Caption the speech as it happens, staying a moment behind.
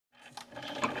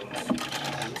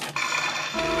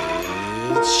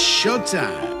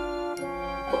showtime.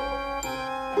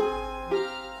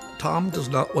 Tom does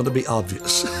not want to be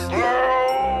obvious.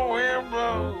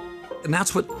 And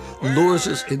that's what lures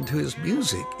us into his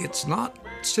music. It's not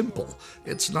simple.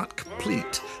 It's not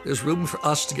complete. There's room for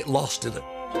us to get lost in it.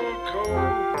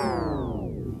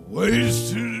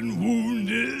 Wasted and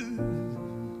wounded,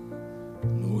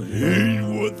 no, it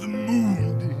ain't what the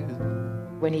moon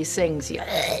did. When he sings, he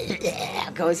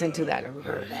goes into that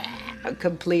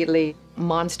completely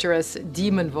monstrous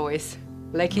demon voice,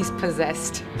 like he's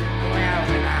possessed.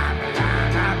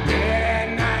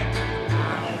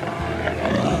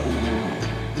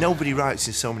 Nobody writes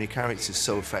in so many characters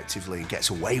so effectively and gets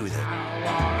away with it.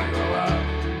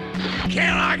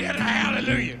 Can I get a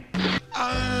hallelujah?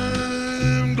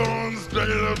 I'm gonna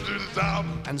stay up to the top.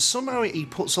 And somehow he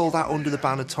puts all that under the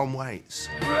banner Tom Waits.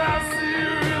 I see you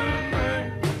in the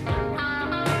night,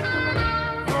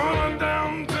 on a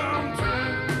downtown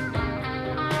train.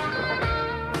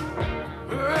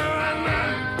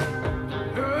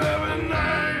 Every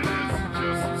night is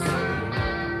just the same.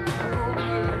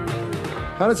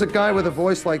 How does a guy with a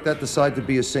voice like that decide to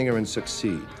be a singer and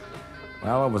succeed?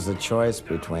 Well, it was a choice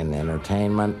between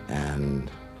entertainment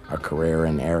and a career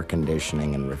in air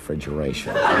conditioning and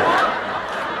refrigeration.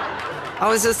 I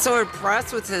was just so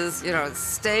impressed with his,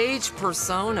 stage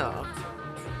persona,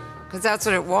 because that's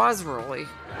what it was, really.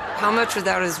 How much of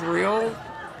that is real?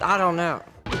 I don't know.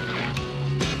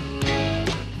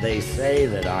 They say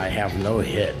that I have no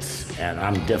hits and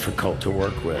I'm difficult to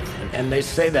work with. And they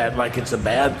say that like it's a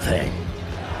bad thing.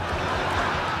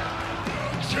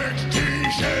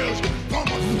 16 shells from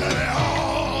a steady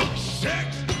hard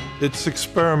sex. It's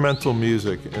experimental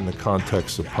music in the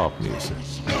context of pop music.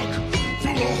 Stuck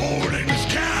through a hole in the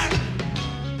sky.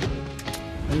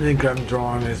 I think I'm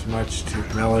drawn as much to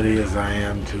melody as I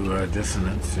am to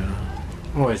dissonance. I'm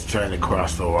always trying to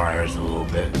cross the wires a little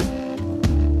bit.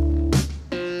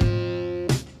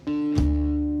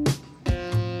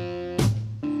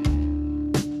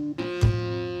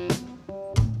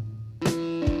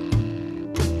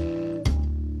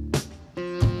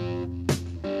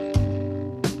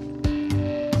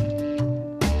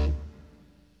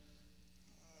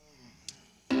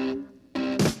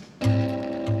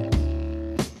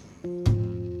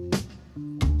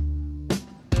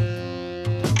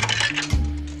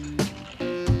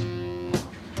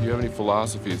 Do you have any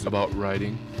philosophies about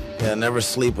writing? Yeah, never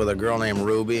sleep with a girl named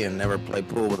Ruby and never play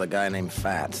pool with a guy named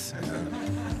Fats.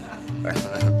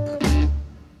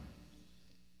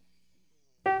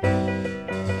 I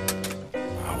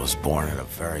was born at a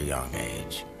very young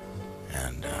age,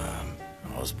 and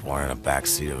I was born in the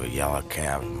backseat of a yellow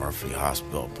cab in Murphy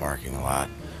Hospital parking lot,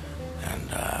 and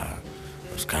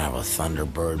it was kind of a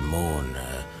Thunderbird moon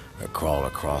that crawled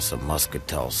across a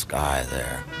muscatel sky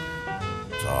there.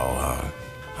 So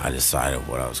I decided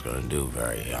what I was going to do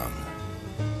very young.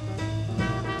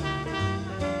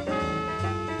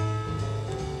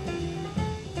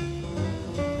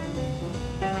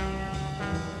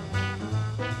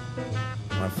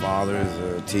 My father's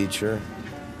a teacher,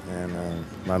 and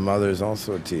my mother's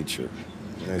also a teacher.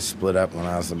 They split up when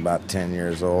I was about 10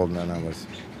 years old, and then I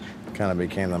kind of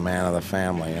became the man of the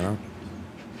family,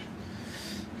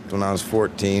 When I was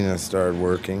 14, I started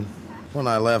working. When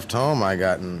I left home, I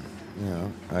got in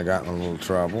a little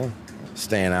trouble,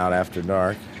 staying out after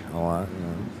dark a lot.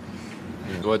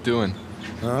 What doing?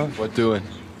 Huh? What doing?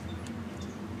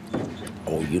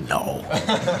 Oh, you know.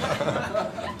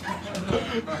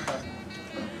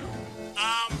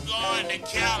 I'm going to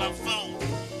California.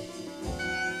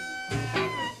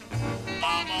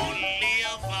 I'm gonna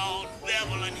live on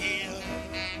Beverly Hills.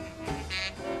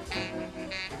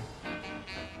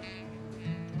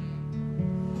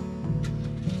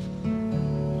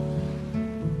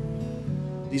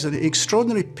 He's an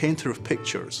extraordinary painter of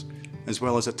pictures, as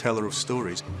well as a teller of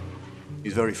stories.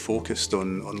 He's very focused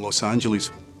on Los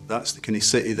Angeles. That's the kind of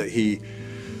city that he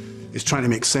is trying to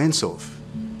make sense of.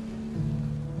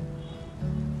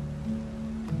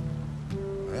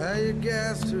 Well, you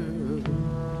gassed her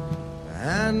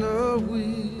behind the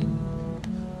wheel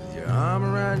with your arm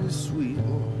around your sweet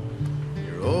one,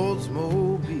 your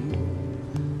Oldsmobile,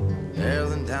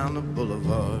 barreling down the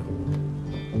boulevard.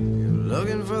 You're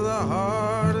looking for the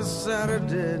heart of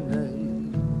Saturday night.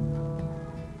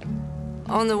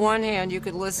 On the one hand, you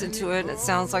could listen to it and it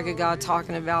sounds like a guy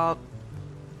talking about,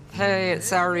 hey, it's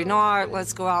Saturday night,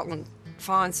 let's go out and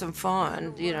find some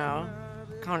fun,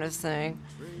 kind of thing.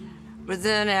 But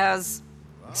then as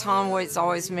Tom Waits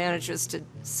always manages to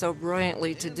so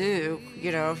brilliantly to do,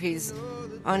 he's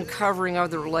uncovering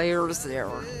other layers there.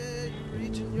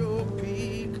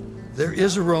 There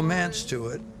is a romance to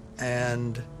it,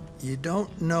 and You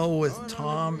don't know with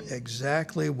Tom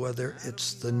exactly whether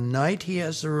it's the night he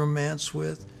has the romance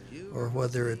with or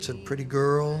whether it's a pretty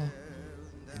girl.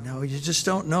 You know, you just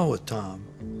don't know with Tom.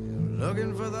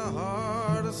 Looking for the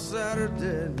heart of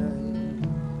Saturday night.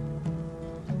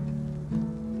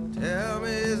 Tell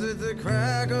me, is it the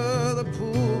crack of the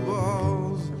pool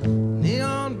balls,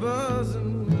 neon buzzing?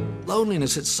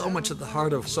 Loneliness hits so much at the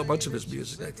heart of so much of his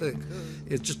music, I think.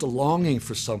 It's just a longing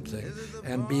for something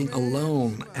and being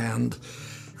alone, and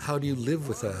how do you live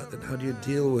with that and how do you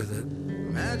deal with it?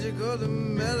 Magic of the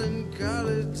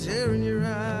melancholy tearing your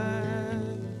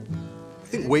eyes. I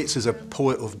think Waits is a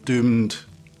poet of doomed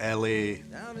LA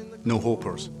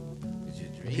no-hopers.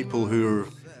 People who are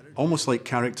almost like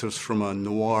characters from a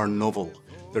noir novel.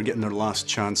 They're getting their last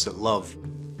chance at love.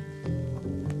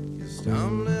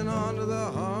 Stumbling onto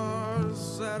the heart of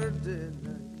Saturday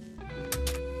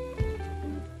night.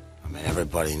 I mean,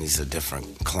 everybody needs a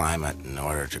different climate in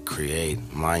order to create.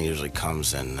 Mine usually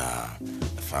comes in,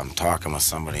 if I'm talking with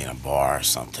somebody in a bar or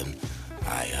something,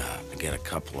 I get a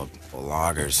couple of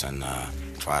lagers and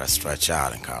try to stretch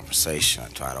out in conversation. I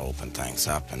try to open things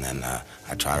up, and then I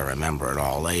try to remember it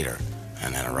all later,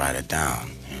 and then I write it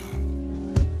down.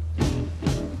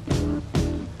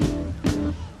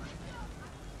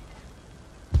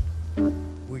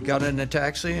 We got in a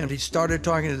taxi and he started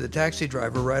talking to the taxi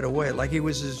driver right away, like he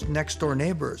was his next door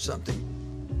neighbor or something.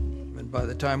 And by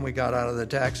the time we got out of the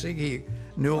taxi, he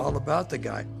knew all about the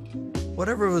guy.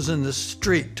 Whatever was in the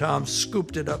street, Tom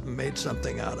scooped it up and made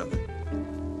something out of it.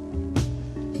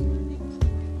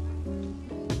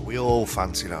 We all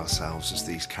fancied ourselves as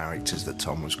these characters that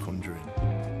Tom was conjuring.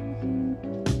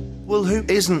 Well, who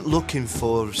isn't looking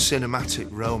for cinematic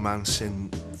romance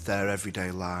in their everyday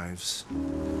lives?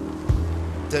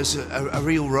 There's a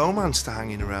real romance to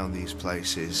hanging around these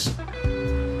places.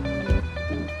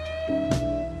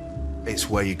 It's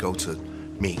where you go to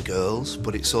meet girls,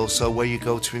 but it's also where you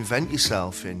go to invent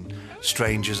yourself in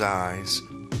strangers' eyes.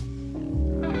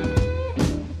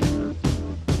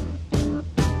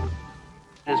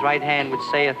 His right hand which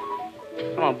saith,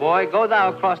 come on, boy, go thou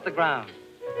across the ground.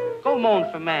 Go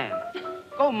moan for man.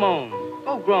 Go moan.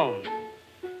 Go groan.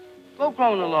 Go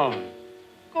groan alone.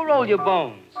 Go roll your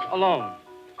bones alone.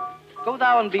 Go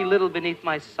thou and be little beneath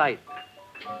my sight.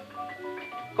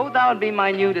 Go thou and be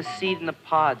minute as seed in the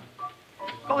pod.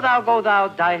 Go thou,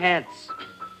 die hence.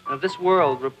 And of this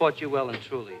world report you well and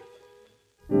truly.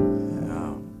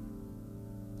 Well,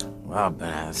 I've been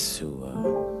asked to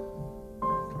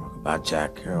talk about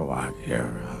Jack Kerouac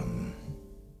here.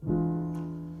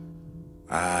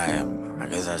 I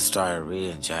guess I started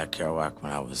reading Jack Kerouac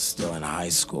when I was still in high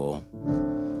school.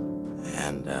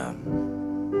 And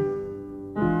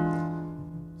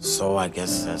so I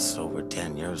guess that's over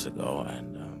 10 years ago.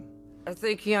 And I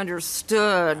think he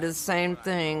understood the same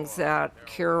things that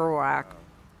Kerouac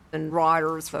and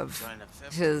writers of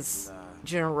his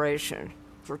generation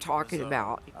were talking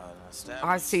about.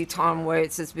 I see Tom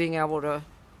Waits as being able to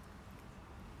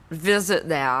visit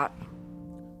that.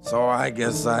 So I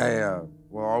guess I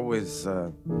will always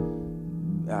owe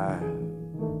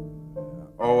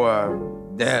a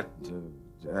debt to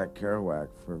Jack Kerouac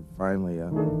for finally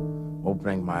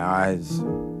opening my eyes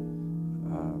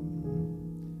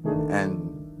and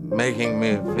making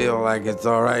me feel like it's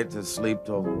all right to sleep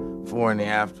till 4 in the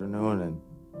afternoon and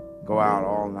go out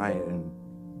all night and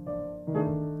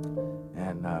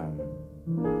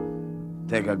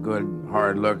take a good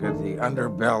hard look at the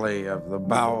underbelly of the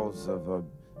bowels of a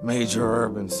major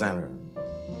urban center.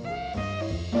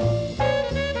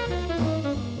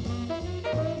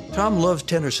 Tom loved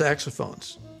tenor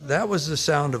saxophones. That was the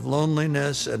sound of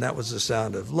loneliness, and that was the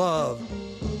sound of love.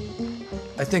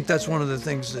 I think that's one of the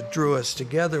things that drew us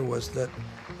together, was that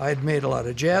I had made a lot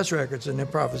of jazz records, and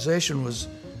improvisation was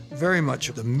very much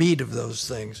the meat of those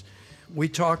things. We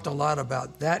talked a lot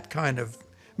about that kind of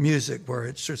music where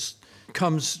it just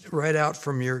comes right out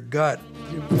from your gut.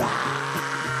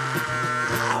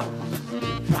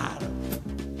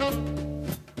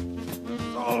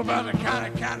 All about the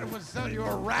kind of cat that would sell you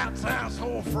a rat's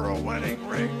asshole for a wedding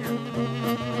ring.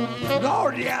 And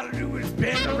all you gotta do is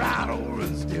bend right over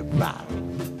and step right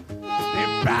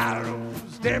over.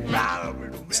 Step right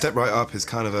over. Step Right Up is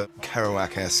kind of a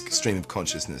Kerouac-esque stream of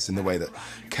consciousness in the way that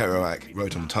Kerouac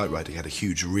wrote on a typewriter. He had a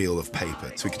huge reel of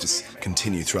paper, so he could just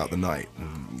continue throughout the night,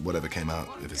 and whatever came out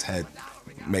of his head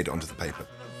made it onto the paper.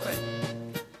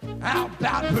 How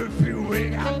about perfume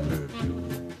ring? How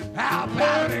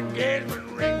about an engagement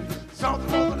ring? Something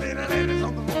for the little lady,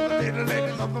 something for the little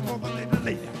lady, something for the little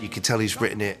lady. You could tell he's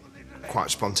written it quite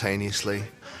spontaneously,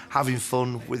 having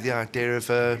fun with the idea of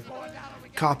a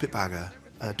carpetbagger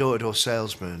a door-to-door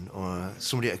salesman or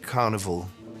somebody at a carnival.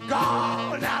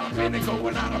 Going out a penny,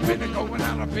 going out a penny, going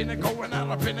out a penny, going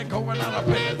out a penny, going out a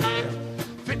penny.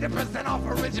 50% off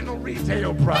original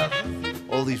retail prices.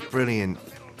 All these brilliant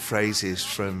phrases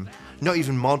from not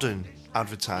even modern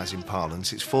advertising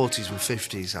parlance, it's 40s and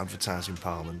 50s advertising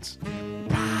parlance.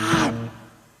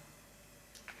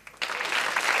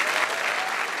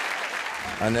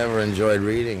 I never enjoyed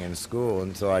reading in school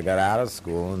until I got out of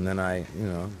school, and then I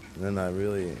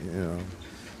really,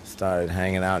 started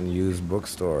hanging out in used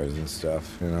bookstores and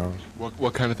stuff,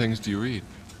 What kind of things do you read?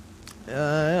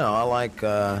 I like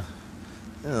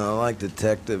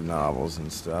detective novels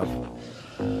and stuff.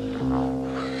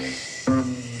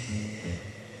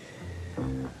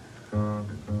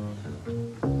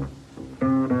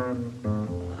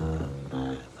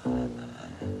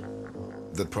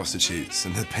 The prostitutes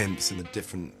and the pimps and the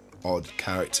different odd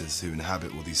characters who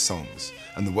inhabit all these songs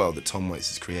and the world that Tom Waits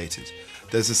has created.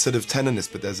 There's a sort of tenderness,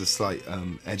 but there's a slight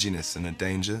edginess and a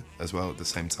danger as well at the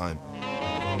same time.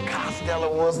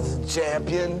 Costello was the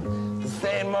champion, the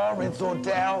St. Moritz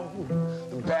Hotel,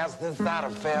 the best inside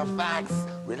of Fairfax,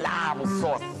 reliable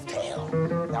sources tell.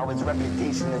 Now his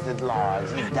reputation is at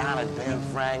large. He's down at Ben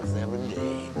Frank's every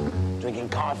day, drinking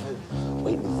coffee,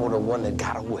 waiting for the one that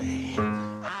got away.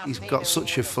 He's got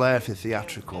such a flair for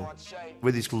theatrical,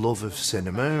 with his love of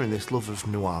cinema and this love of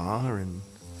noir, and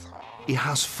he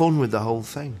has fun with the whole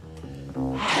thing.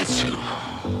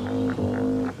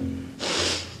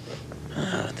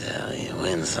 You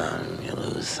win some, you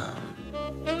lose some.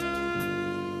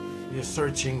 You're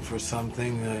searching for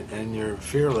something and you're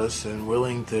fearless and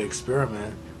willing to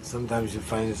experiment. Sometimes you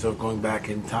find yourself going back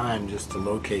in time just to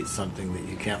locate something that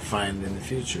you can't find in the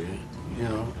future.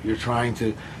 You're trying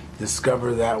to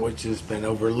discover that which has been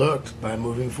overlooked by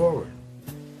moving forward.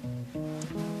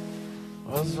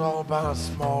 Well, it's all about a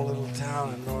small little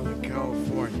town in Northern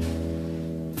California.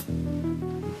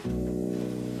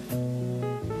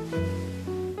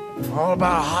 All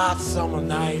about a hot summer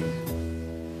night.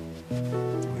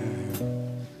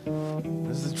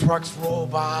 As the trucks roll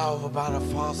by over by the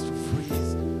Foster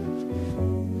Freeze.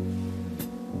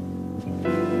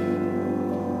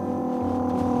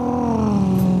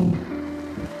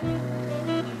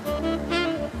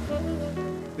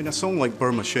 A song like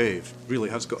Burma Shave really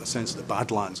has got a sense of the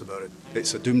Badlands about it.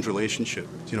 It's a doomed relationship.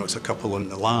 It's a couple on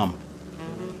the lam.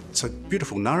 It's a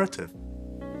beautiful narrative.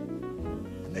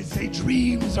 They say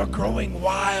dreams are growing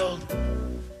wild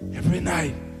every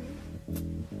night.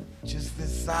 Just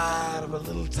this side of a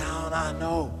little town I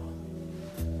know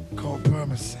called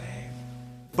Burma Shave.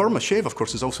 Burma Shave, of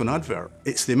course, is also an advert.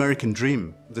 It's the American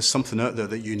dream. There's something out there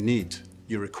that you need,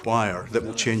 you require, that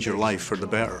will change your life for the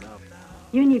better.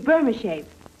 You need Burma Shave.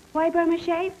 Why Burma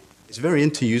Shave? It's very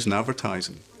into using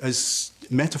advertising as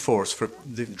metaphors for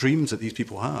the dreams that these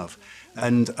people have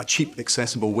and a cheap,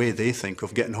 accessible way they think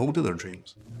of getting hold of their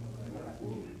dreams.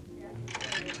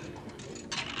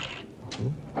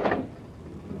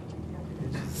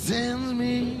 Sends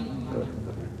me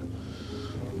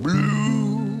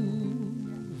blue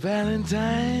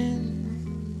Valentine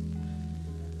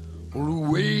all the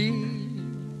way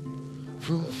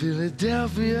from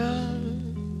Philadelphia.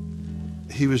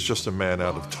 He was just a man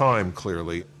out of time,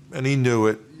 clearly, and he knew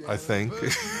it, I think,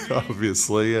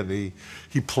 obviously, and he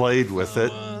played with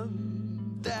it.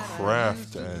 The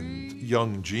craft and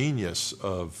young genius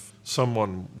of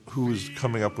someone who was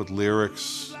coming up with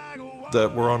lyrics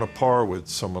that were on a par with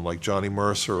someone like Johnny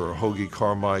Mercer or Hoagie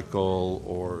Carmichael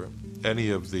or any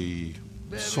of the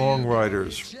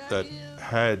songwriters that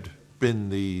had been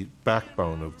the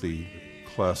backbone of the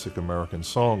classic American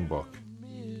songbook.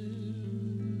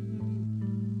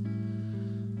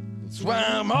 That's why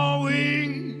I'm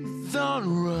always on the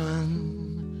run.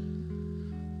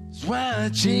 That's why I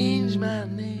changed my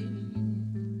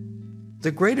name.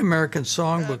 The Great American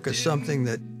Songbook is something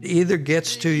that either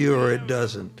gets to you or it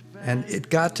doesn't. And it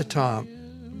got to Tom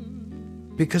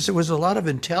because there was a lot of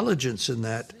intelligence in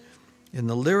that, in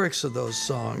the lyrics of those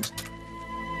songs.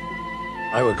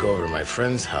 I would go over to my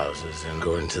friends' houses and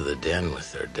go into the den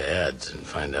with their dads and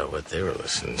find out what they were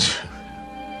listening to.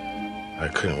 I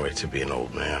couldn't wait to be an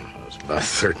old man. I was about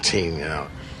 13,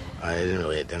 I didn't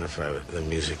really identify with the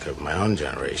music of my own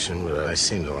generation, but I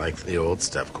seemed to like the old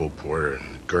stuff, Cole Porter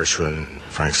and Gershwin and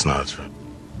Frank Sinatra.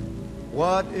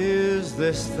 What is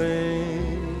this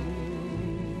thing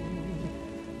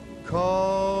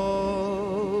called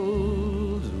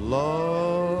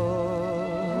love?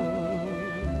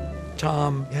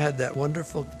 Tom had that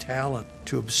wonderful talent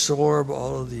to absorb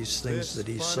all of these things that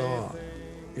he saw.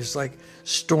 It's like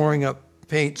storing up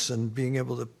paints and being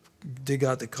able to dig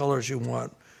out the colors you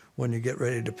want when you get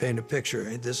ready to paint a picture.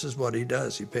 This is what he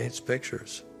does. He paints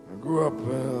pictures. I grew up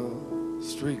in a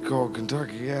street called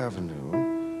Kentucky Avenue.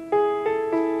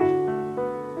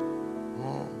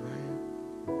 Oh, man.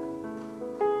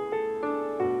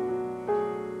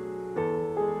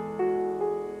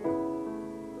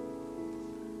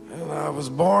 And I was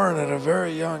born at a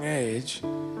very young age.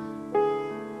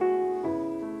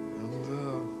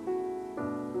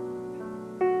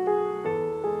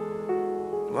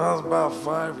 When I was about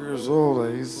 5 years old,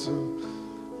 I used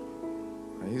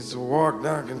to walk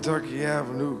down Kentucky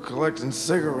Avenue collecting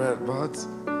cigarette butts.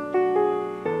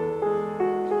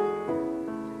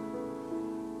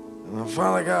 And I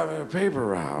finally got me a paper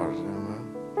route.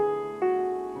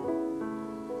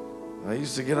 I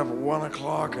used to get up at 1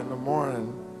 o'clock in the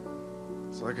morning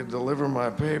so I could deliver my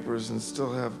papers and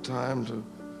still have time to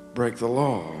break the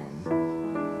law.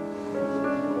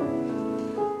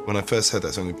 When I first heard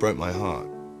that song, it broke my heart.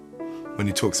 When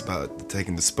he talks about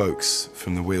taking the spokes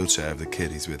from the wheelchair of the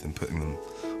kid he's with and putting them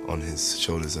on his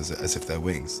shoulders as if they're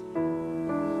wings.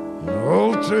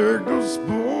 I'll take the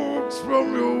spokes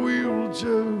from your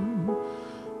wheelchair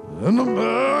and the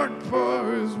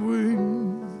magpie's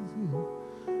wings,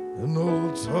 and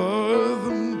I'll tie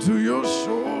them to your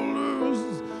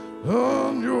shoulders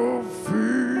and your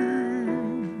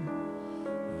feet.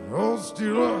 I'll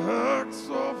steal a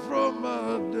hacksaw from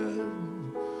my dad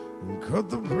and cut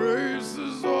the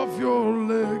braces off your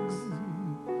legs,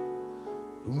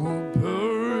 and we'll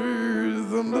bury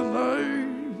them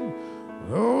tonight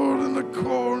out in the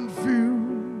cornfield.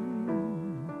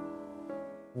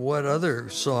 What other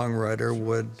songwriter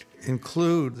would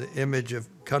include the image of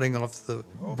cutting off the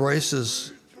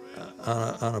braces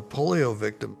on a polio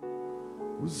victim?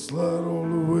 We'll slide all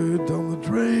the way down the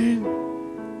drain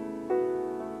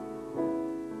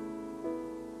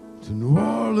to New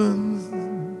Orleans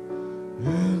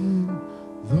in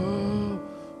the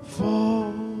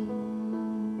fall.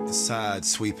 The sad,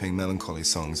 sweeping, melancholy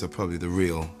songs are probably the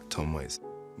real Tom Waits.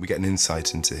 We get an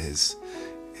insight into his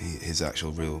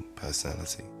actual real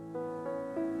personality.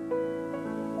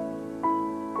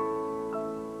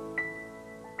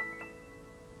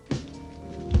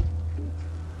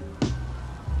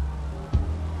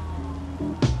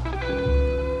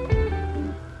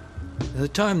 At the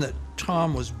time that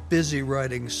Tom was busy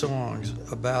writing songs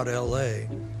about LA,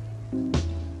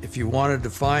 if you wanted to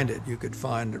find it, you could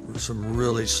find some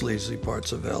really sleazy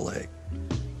parts of LA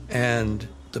and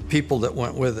the people that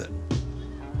went with it.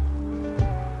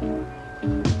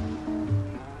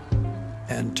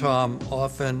 And Tom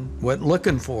often went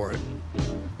looking for it.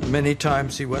 Many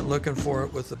times he went looking for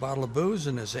it with a bottle of booze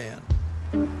in his hand.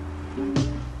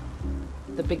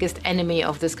 The biggest enemy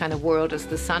of this kind of world is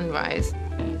the sunrise.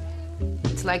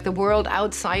 It's like the world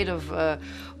outside of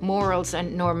morals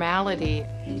and normality.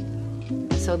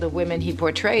 So the women he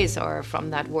portrays are from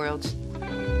that world.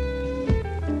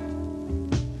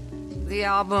 The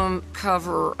album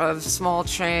cover of Small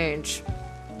Change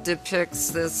depicts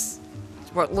this,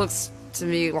 what looks to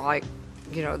me like,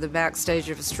 you know, the backstage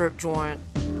of a strip joint.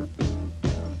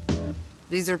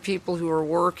 These are people who are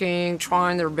working,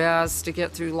 trying their best to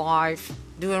get through life,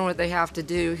 doing what they have to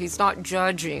do. He's not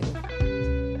judging.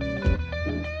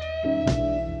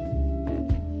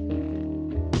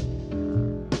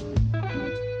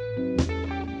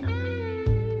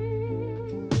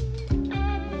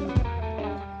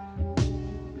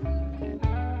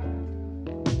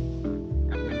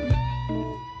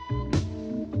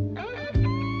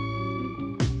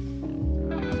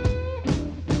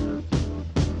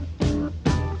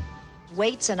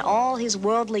 Waits and all his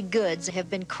worldly goods have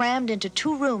been crammed into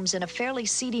 2 rooms in a fairly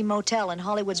seedy motel in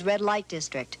Hollywood's red light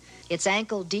district. It's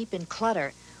ankle deep in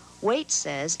clutter. Waits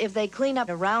says if they clean up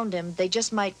around him, they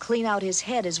just might clean out his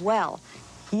head as well.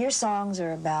 Your songs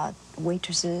are about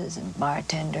waitresses and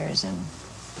bartenders and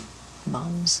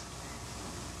bums.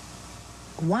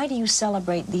 Why do you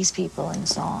celebrate these people in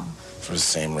song? For the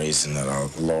same reason that a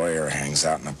lawyer hangs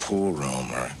out in a pool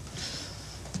room, or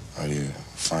you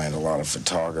find a lot of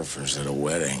photographers at a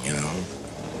wedding, you know?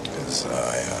 Because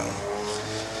I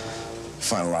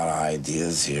find a lot of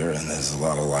ideas here, and there's a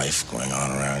lot of life going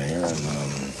on around here, and,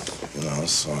 you know,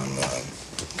 so I'm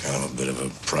kind of a bit of a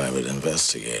private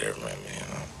investigator, maybe, you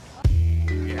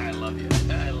know? Yeah, I love you.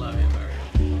 I love you, Murray.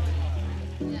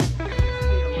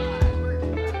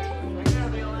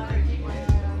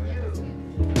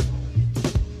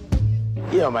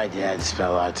 You know, my dad spent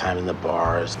a lot of time in the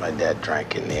bars. My dad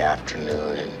drank in the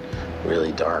afternoon in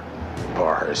really dark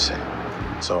bars.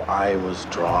 So I was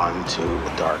drawn to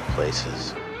the dark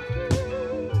places.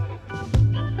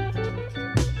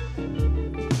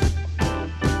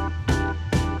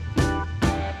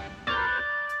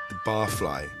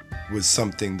 butterfly was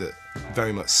something that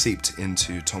very much seeped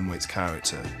into Tom Waits'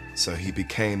 character. So he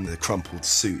became the crumpled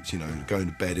suit, you know, going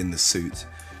to bed in the suit,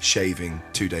 shaving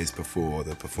 2 days before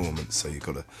the performance, so you've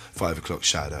got a 5 o'clock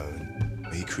shadow. And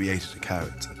he created a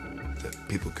character that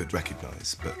people could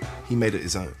recognize, but he made it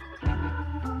his own.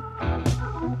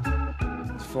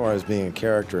 As far as being a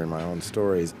character in my own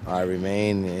stories, I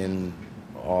remain in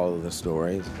all of the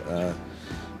stories,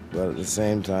 but at the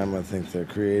same time, I think the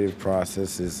creative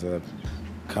process is a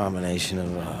combination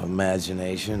of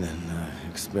imagination and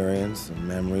experience and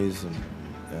memories, and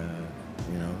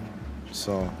you know,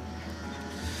 so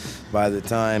by the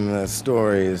time the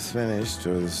story is finished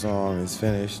or the song is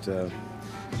finished,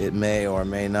 it may or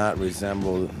may not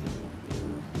resemble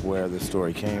where the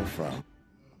story came from.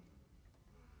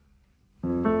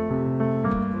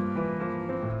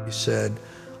 He said,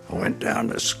 I went down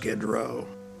to Skid Row.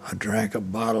 I drank a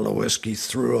bottle of whiskey,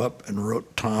 threw up, and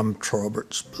wrote Tom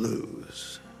Trobert's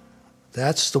Blues.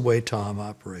 That's the way Tom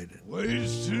operated.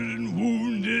 Wasted and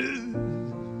wounded,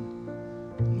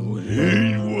 no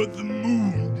hate what the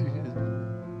moon did.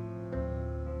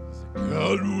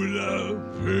 God without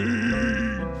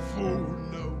paid for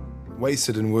no.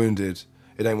 Wasted and wounded,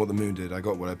 it ain't what the moon did. I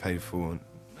got what I paid for.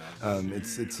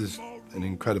 It's just an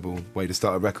incredible way to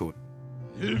start a record.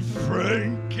 If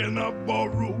Frank cannot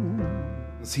borrow.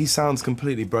 He sounds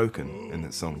completely broken in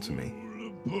that song to me,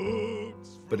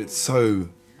 but it's so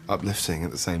uplifting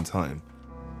at the same time.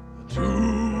 To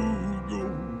go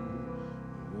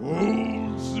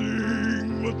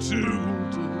waltzing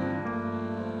Matilda,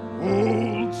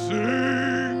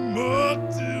 waltzing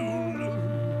Matilda,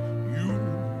 you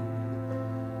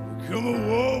come a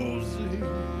waltzing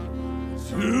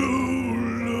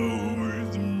Matilda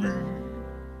with me.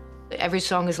 Every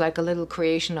song is like a little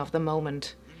creation of the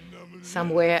moment.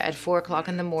 Somewhere at 4 o'clock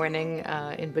in the morning,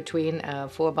 in between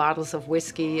 4 bottles of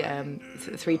whiskey,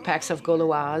 3 packs of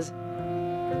Gauloise.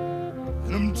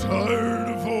 And I'm tired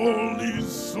of all these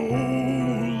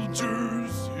soldiers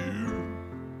here.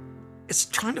 It's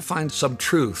trying to find some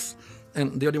truth,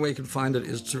 and the only way you can find it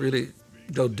is to really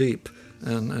go deep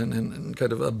and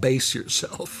kind of abase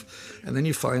yourself, and then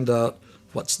you find out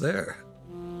what's there.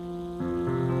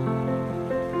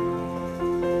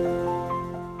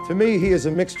 To me, he is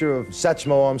a mixture of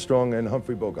Satchmo Armstrong and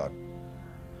Humphrey Bogart.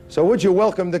 So would you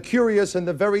welcome the curious and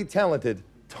the very talented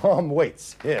Tom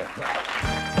Waits? Yeah.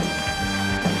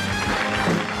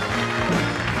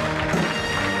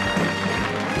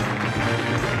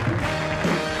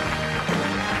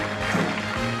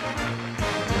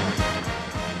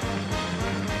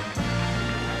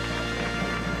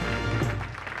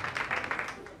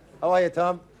 How are you,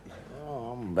 Tom?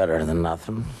 Better than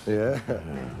nothing. Yeah.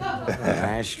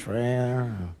 Ashtray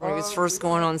there. When he was first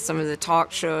going on some of the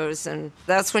talk shows, and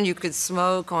that's when you could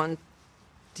smoke on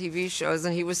TV shows,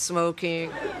 and he was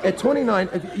smoking. At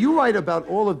 29, you write about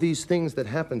all of these things that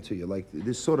happen to you, like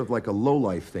this sort of like a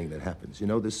low-life thing that happens. You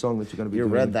know, this song that you're going to be doing.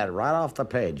 You read that right off the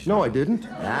page. No, I didn't.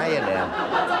 Yeah, you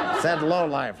did. Said low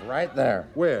life right there.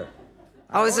 Where?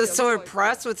 I was just so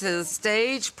impressed with his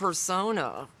stage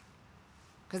persona.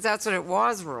 Because that's what it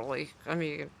was, really. I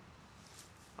mean,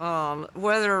 how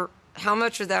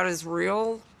much of that is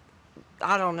real,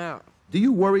 I don't know. Do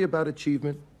you worry about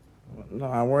achievement? No,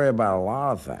 I worry about a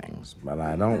lot of things, but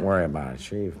I don't worry about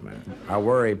achievement. I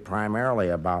worry primarily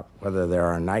about whether there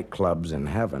are nightclubs in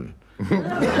heaven.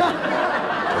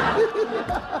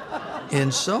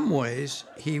 In some ways,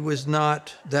 he was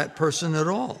not that person at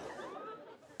all.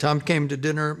 Tom came to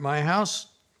dinner at my house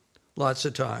lots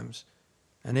of times,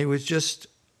 and he was just,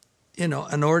 you know,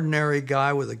 an ordinary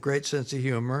guy with a great sense of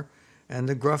humor and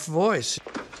a gruff voice.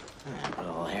 Put a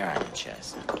little hair on your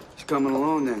chest. He's coming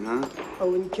along then, huh?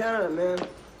 Oh, in Canada, man.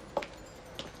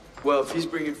 Well, if he's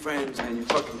bringing friends, man, you're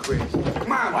fucking crazy.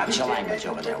 Come on, watch your language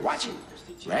over there. Watch it.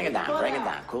 Bring it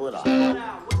down, cool it off.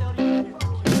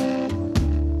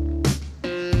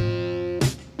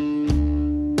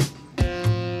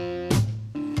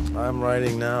 I'm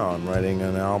writing now. I'm writing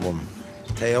an album.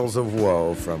 Tales of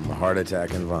Woe from Heart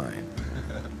Attack and Vine.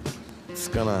 It's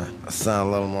gonna sound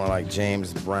a little more like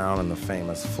James Brown and the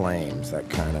Famous Flames, that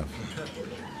kind of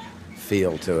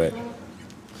feel to it.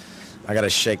 I gotta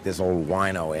shake this old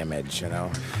wino image, you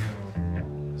know?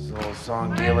 This old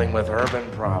song dealing with urban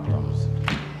problems.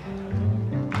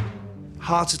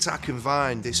 Heart Attack and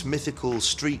Vine, this mythical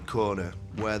street corner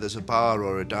where there's a bar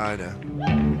or a diner.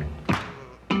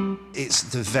 It's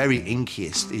the very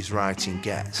inkiest his writing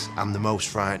gets and the most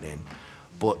frightening,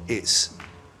 but it's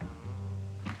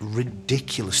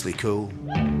ridiculously cool.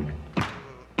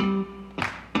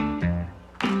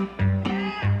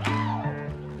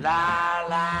 La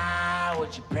la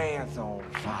with your pants on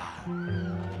fire.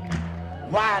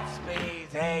 white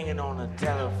spades hanging on a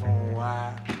telephone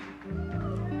wire.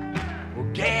 Well,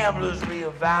 gamblers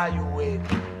reevaluate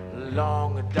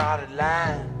along a dotted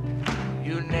line.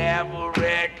 You never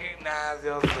recognize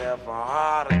yourself, a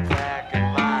heart attack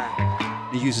in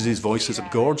line. He uses his voice as a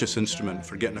gorgeous instrument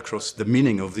for getting across the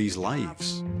meaning of these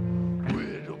lives.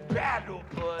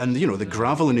 And, you know, the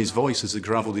gravel in his voice is the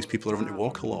gravel these people are having to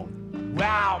walk along.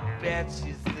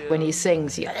 When he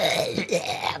sings, he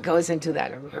goes into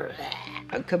that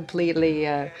completely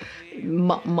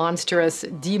monstrous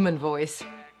demon voice,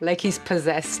 like he's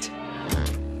possessed.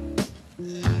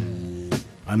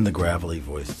 I'm the gravelly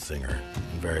voiced singer.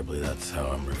 Invariably, that's how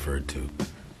I'm referred to.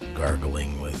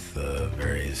 Gargling with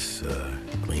various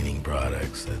cleaning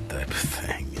products, that type of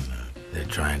thing. You know, they're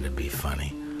trying to be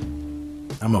funny.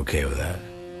 I'm okay with that.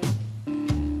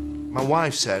 My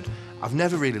wife said, I've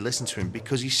never really listened to him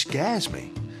because he scares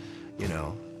me, you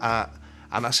know.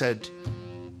 And I said,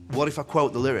 what if I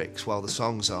quote the lyrics while the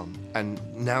song's on? And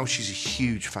now she's a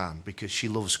huge fan because she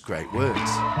loves great words.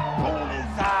 Ponies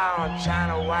on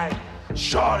China White,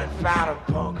 short and fat of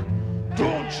punk.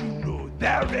 Don't you know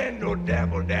there ain't no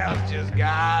devil, there's just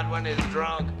God when he's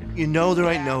drunk. You know there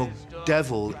ain't no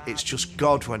devil, it's just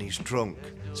God when he's drunk.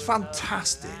 It's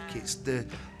fantastic. It's the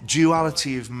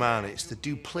duality of man, it's the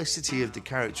duplicity of the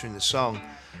character in the song,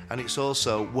 and it's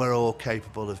also we're all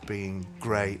capable of being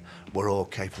great, we're all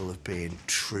capable of being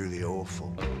truly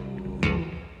awful.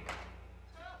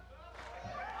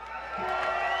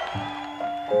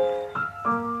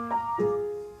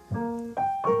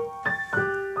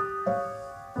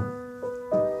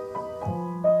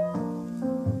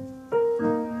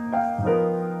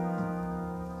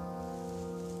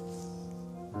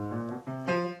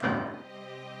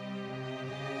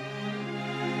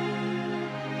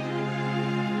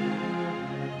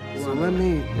 So let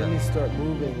me start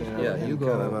moving. Yeah, you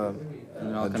go.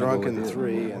 Kind of a drunken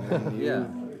three, and then you. Yeah.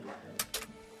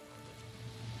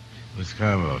 It was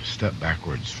kind of a step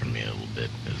backwards for me a little bit,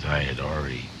 as I had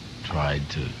already tried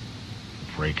to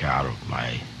break out of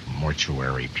my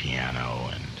mortuary piano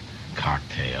and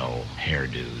cocktail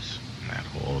hairdos and that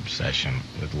whole obsession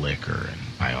with liquor and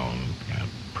my own kind of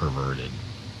perverted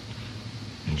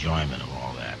enjoyment of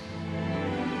all that.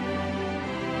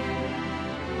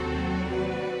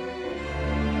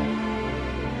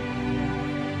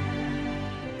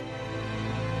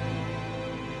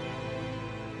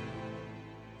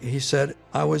 He said,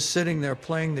 I was sitting there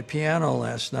playing the piano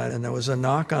last night and there was a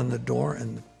knock on the door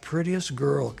and the prettiest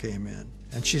girl came in.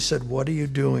 And she said, what are you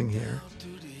doing here?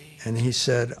 And he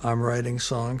said, I'm writing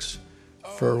songs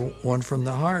for One from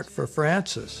the Heart, for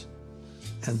Francis.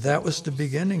 And that was the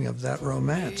beginning of that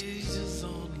romance.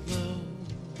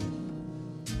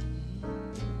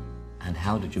 And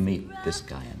how did you meet this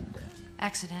guy?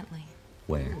 Accidentally.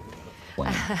 Where?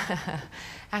 When?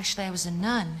 Actually, I was a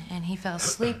nun, and he fell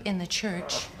asleep in the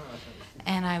church,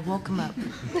 and I woke him up.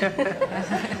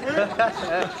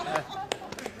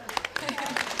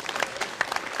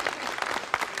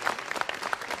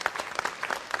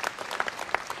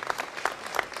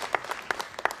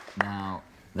 Now,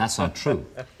 that's not true.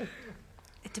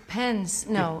 It depends.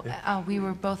 No, we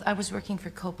were both. I was working for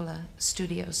Coppola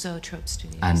Studios, Zoetrope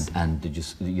Studios. And did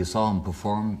you saw him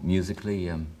perform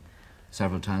musically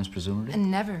several times, presumably?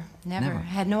 Never.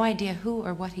 Had no idea who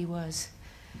or what he was.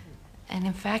 And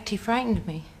in fact, he frightened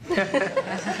me.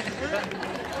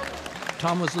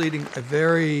 Tom was leading a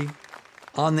very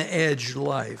on-the-edge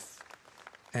life,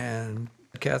 and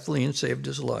Kathleen saved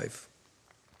his life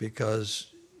because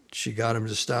she got him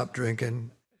to stop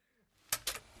drinking.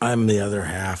 I'm the other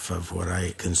half of what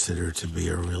I consider to be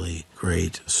a really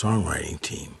great songwriting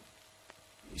team.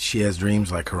 She has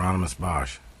dreams like Hieronymus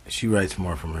Bosch. She writes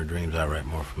more from her dreams, I write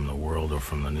more from the world or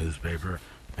from the newspaper,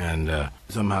 and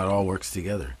somehow it all works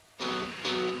together.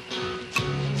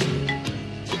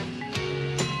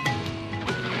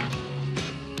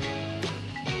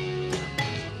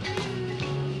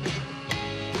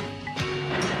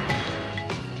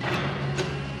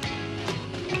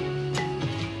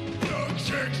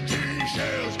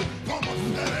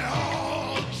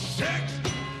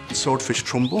 Swordfish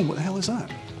trombone, what the hell is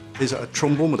that? Is it a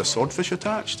trombone with a swordfish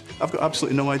attached? I've got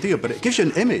absolutely no idea, but it gives you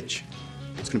an image.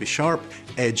 It's going to be sharp,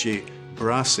 edgy,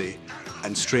 brassy,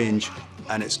 and strange,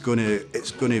 and it's going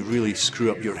to really screw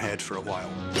up your head for a while.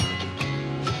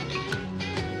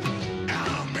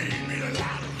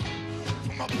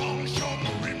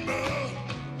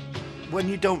 When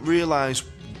you don't realise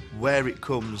where it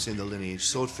comes in the lineage,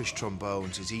 Swordfish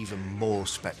Trombones is even more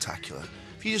spectacular.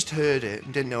 If you just heard it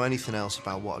and didn't know anything else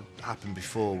about what had happened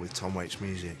before with Tom Waits'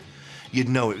 music, you'd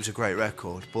know it was a great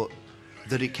record, but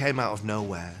that it came out of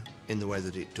nowhere in the way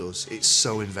that it does. It's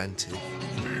so inventive.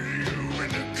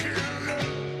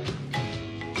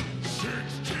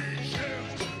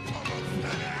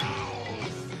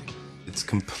 It's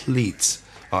complete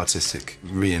artistic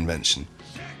reinvention.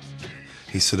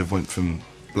 He sort of went from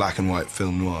black and white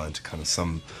film noir to kind of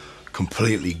some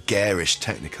completely garish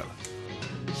Technicolor.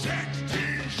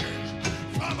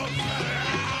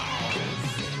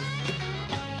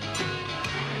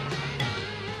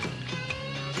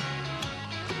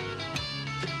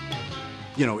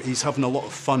 You know, he's having a lot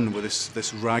of fun with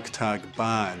this ragtag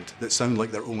band that sound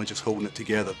like they're only just holding it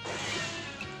together.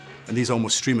 And these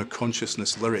almost stream of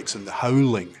consciousness lyrics and the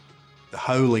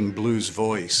howling blues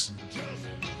voice.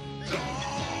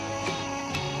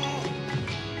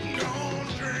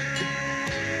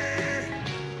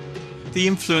 The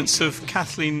influence of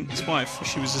Kathleen's wife,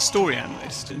 she was a story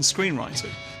analyst and screenwriter,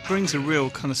 brings a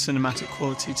real kind of cinematic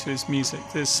quality to his music.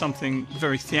 There's something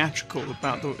very theatrical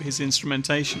about his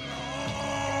instrumentation.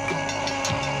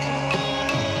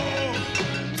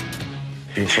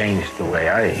 She changed the way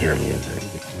I hear music.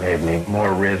 It made me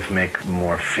more rhythmic,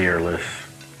 more fearless,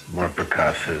 more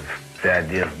percussive. The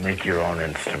idea of make your own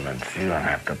instruments. You don't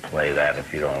have to play that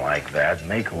if you don't like that.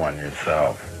 Make one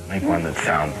yourself. Make one that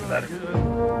sounds better.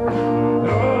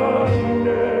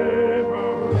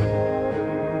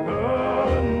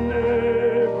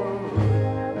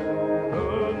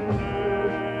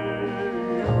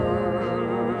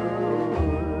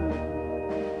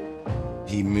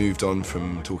 He moved on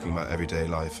from talking about everyday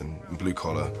life and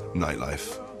blue-collar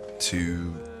nightlife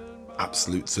to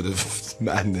absolute sort of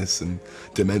madness and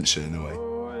dementia in a way.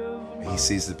 He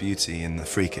sees the beauty in the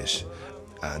freakish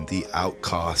and the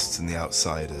outcasts and the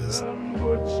outsiders.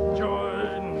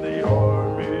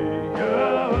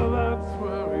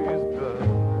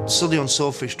 Sully on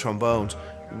Swordfish trombones,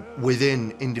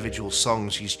 within individual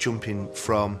songs, he's jumping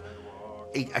from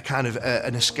a kind of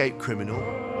an escape criminal,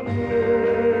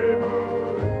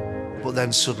 but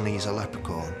then suddenly he's a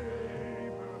leprechaun.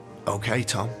 Okay,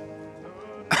 Tom.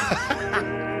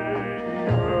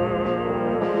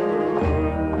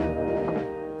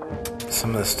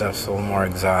 Some of the stuff's a little more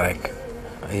exotic.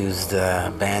 I used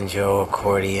banjo,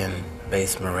 accordion,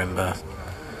 bass marimba,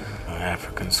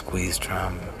 African squeeze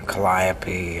drum,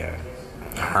 calliope,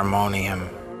 harmonium.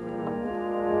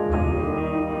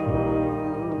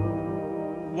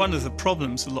 One of the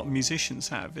problems a lot of musicians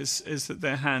have is that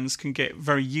their hands can get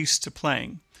very used to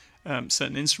playing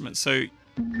certain instruments. So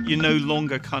you're no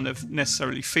longer kind of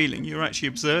necessarily feeling, you're actually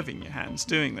observing your hands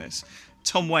doing this.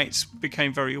 Tom Waits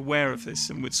became very aware of this,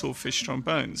 and with Swordfish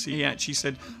trombones, he actually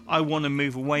said, I want to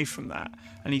move away from that.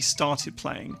 And he started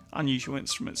playing unusual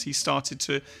instruments. He started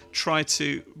to try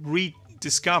to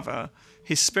rediscover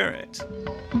his spirit.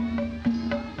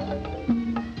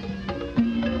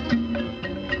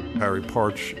 Harry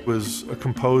Partch was a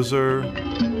composer.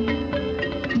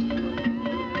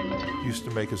 He used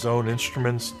to make his own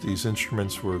instruments. These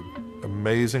instruments were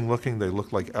amazing looking. They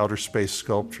looked like outer space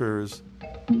sculptures.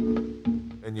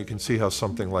 And you can see how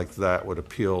something like that would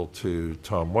appeal to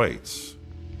Tom Waits.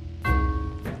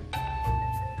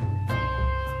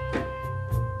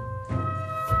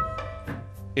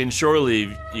 In Shore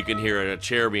Leave, you can hear a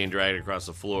chair being dragged across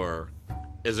the floor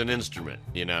as an instrument,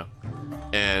 you know?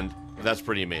 And that's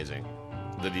pretty amazing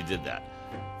that he did that.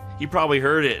 He probably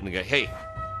heard it and go, hey,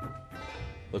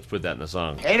 let's put that in the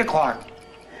song. 8 o'clock.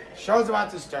 Show's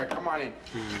about to start. Come on in.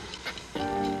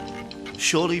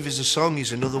 Shore Leave is a song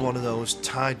is another one of those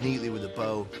tied neatly with a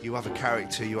bow. You have a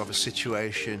character, you have a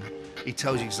situation. He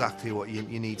tells you exactly what you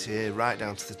need to hear, right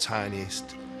down to the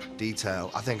tiniest detail.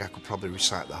 I think I could probably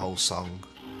recite the whole song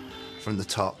from the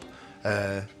top.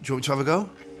 Do you want me to have a go?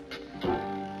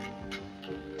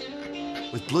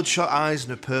 With bloodshot eyes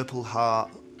and a purple heart,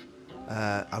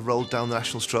 I rolled down the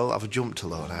national stroll. I've jumped a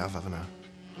lot, I have, haven't I?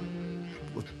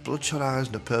 With bloodshot eyes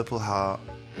and a purple heart.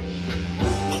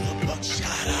 With bloodshot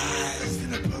eyes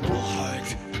and a purple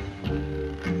heart,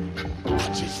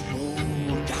 I just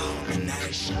rolled down the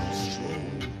national stroll.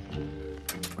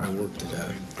 I worked at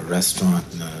a restaurant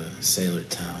in Sailor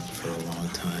Town for a long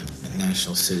time in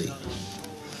National City.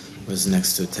 It was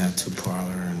next to a tattoo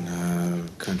parlor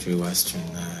and country western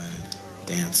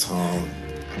dance hall.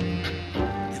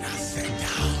 And I sat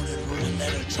down and wrote a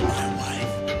letter to my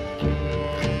wife.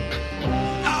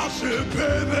 I said,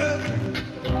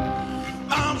 baby,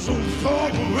 I'm so far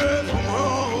away from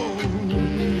home.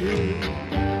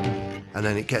 And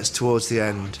then it gets towards the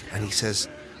end and he says,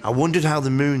 I wondered how the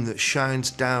moon that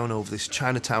shines down over this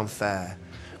Chinatown fair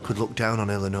could look down on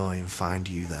Illinois and find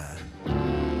you there.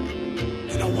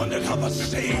 And I wondered how the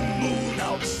same moon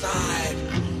outside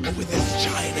over this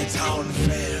Chinatown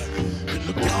fair could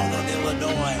look down on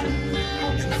Illinois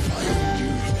and find you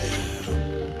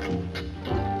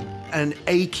there. An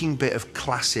aching bit of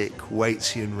classic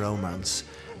Waitian romance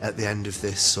at the end of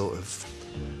this sort of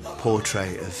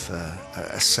portrait of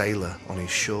a sailor on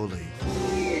his shore leave.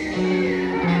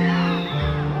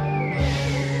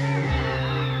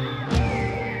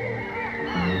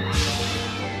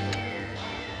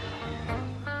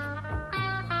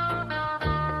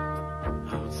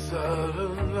 Outside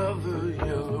another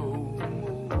yellow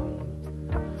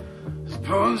moon has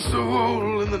punched a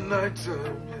hole in the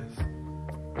nighttime, yes.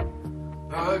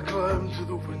 I climbed to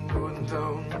the window and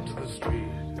down to the street.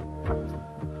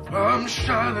 I'm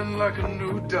shining like a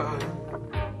new dime.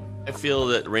 I feel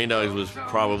that Rain Dogs was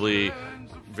probably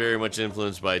very much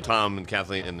influenced by Tom and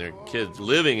Kathleen and their kids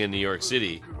living in New York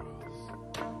City.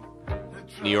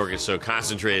 New York is so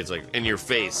concentrated, it's like in your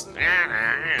face. Well,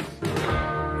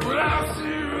 I see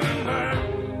you tonight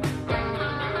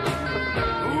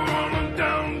on a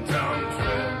downtown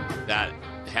train. That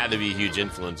had to be a huge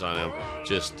influence on him,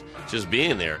 just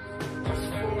being there.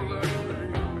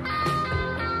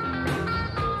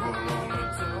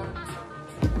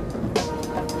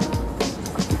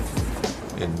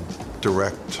 In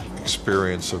direct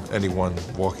experience of anyone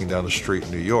walking down the street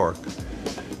in New York,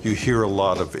 you hear a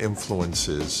lot of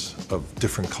influences of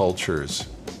different cultures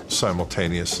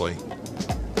simultaneously.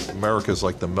 America's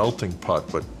like the melting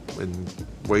pot, but in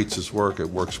Waits' work, it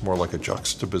works more like a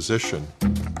juxtaposition.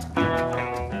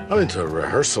 I went to a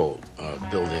rehearsal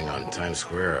building on Times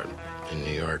Square in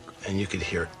New York, and you could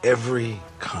hear every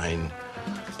kind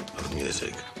of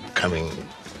music coming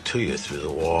to you through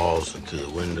the walls and through the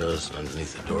windows and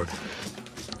underneath the door.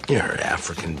 You heard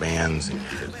African bands, and you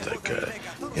heard like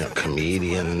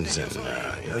comedians, and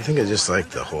I think I just like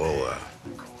the whole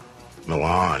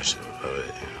melange of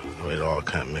it. The way it all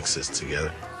kind of mixes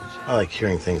together. I like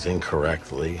hearing things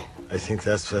incorrectly. I think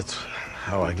that's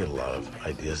how I get a lot of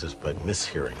ideas, is by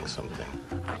mishearing something.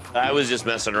 I was just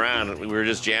messing around. We were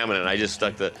just jamming, and I just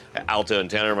stuck the alto and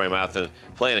tenor in my mouth and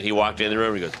playing it. He walked in the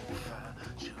room and he goes,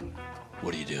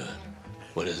 "What are you doing?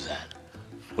 What is that?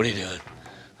 What are you doing?"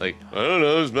 Like, "I don't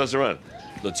know, just messing around.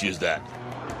 Let's use that."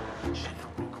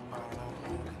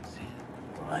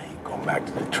 I ain't going back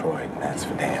to Detroit, and that's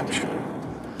for damn sure.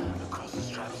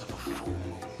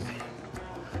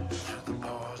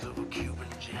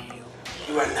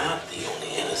 You are not the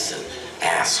only innocent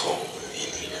asshole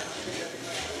in here.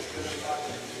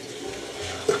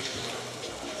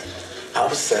 I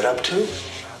was set up too.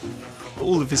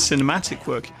 All of his cinematic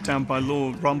work, Down by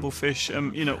Law, Rumblefish,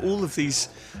 all of these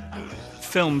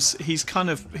films, he's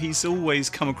always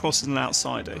come across as an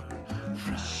outsider.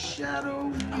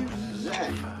 Shadow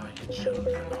Zach.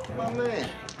 My man.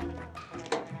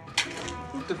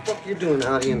 What the fuck you doing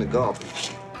out here in the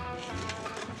garbage?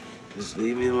 Just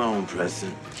leave me alone,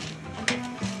 Preston. In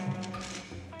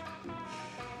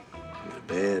a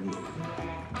bad mood.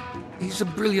 He's a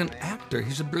brilliant actor.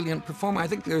 He's a brilliant performer. I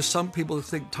think there's some people who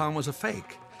think Tom was a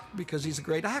fake because he's a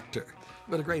great actor.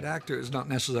 But a great actor is not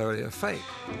necessarily a fake.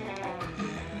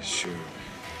 Yeah, sure.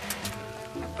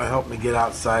 It helped me get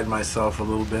outside myself a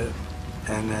little bit,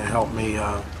 and it helped me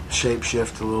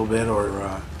shape-shift a little bit,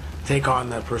 or take on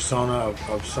the persona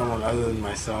of someone other than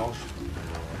myself.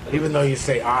 Even though you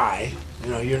say I,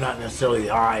 you're not necessarily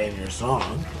the I in your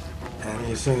song. And when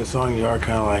you sing a song, you are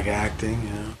kind of like acting,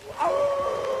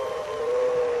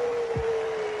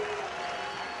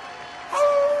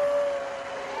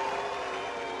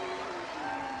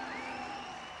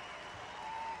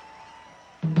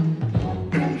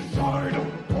 Inside a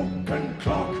broken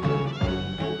clock,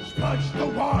 scratch the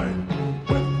wine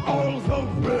with all the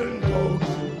windows.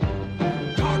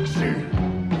 Taxi,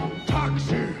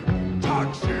 taxi,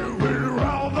 taxi, we're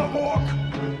round the walk.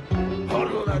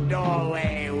 Huddle the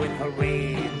doorway with the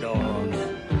rain dogs.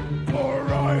 All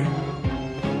right,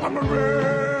 I'm a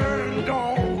rain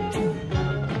dog.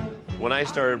 When I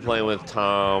started playing with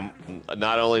Tom,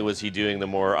 not only was he doing the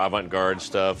more avant-garde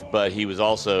stuff, but he was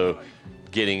also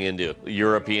getting into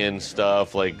European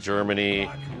stuff like Germany.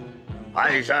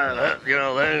 Those kind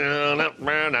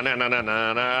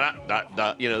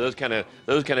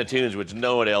of tunes which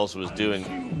no one else was doing.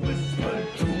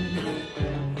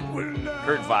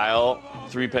 Kurt Weill,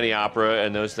 Three Penny Opera,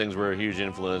 and those things were a huge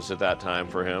influence at that time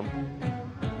for him.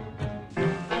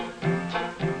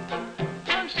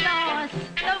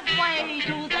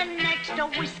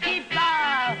 Whiskey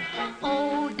bar.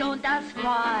 Oh, don't ask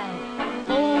why.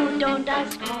 Oh, don't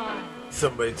ask why.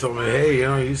 Somebody told me,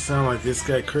 hey, you sound like this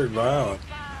guy Kurt Weill.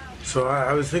 So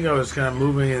I was thinking I was kind of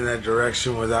moving in that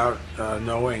direction without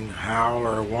knowing how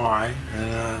or why.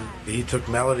 And he took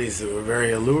melodies that were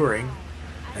very alluring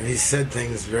And he said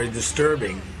things very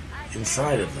disturbing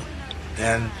inside of them.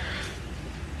 And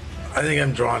I think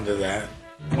I'm drawn to that.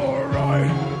 All right,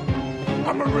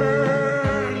 I'm a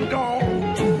red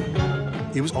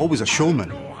dog. He was always a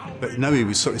showman, but now he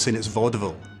was sort of saying it's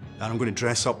vaudeville. And I'm going to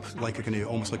dress up like a kind of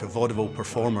almost like a vaudeville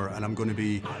performer, and I'm going to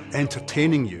be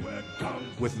entertaining you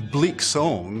with bleak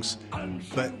songs,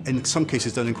 but in some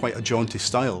cases done in quite a jaunty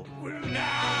style.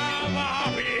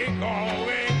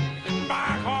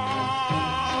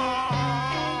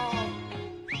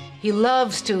 He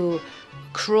loves to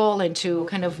crawl into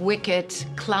kind of wicked,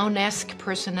 clownesque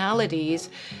personalities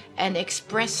and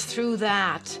express through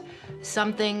that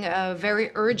something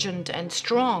very urgent and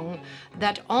strong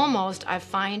that almost I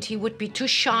find he would be too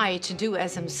shy to do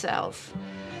as himself.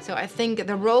 So I think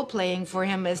the role-playing for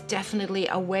him is definitely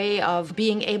a way of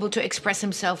being able to express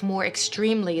himself more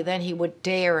extremely than he would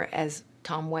dare as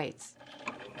Tom Waits.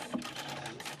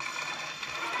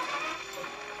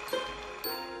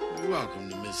 Welcome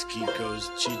to Miss Kiko's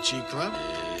Chi-Chi Club.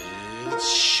 It's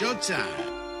showtime.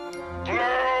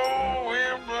 Blow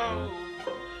him blow,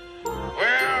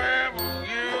 wherever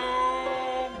you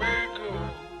may go.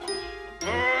 Put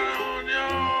on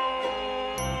your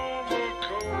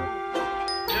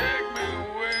overcoat, take me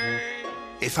away.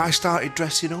 If I started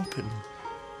dressing up and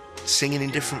singing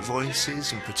in different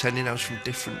voices and pretending I was from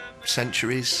different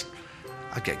centuries,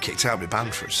 I'd get kicked out of my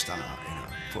band for a start, you know.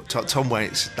 But Tom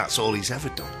Waits, that's all he's ever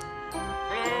done.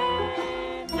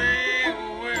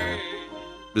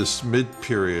 This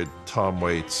mid-period Tom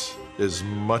Waits is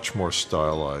much more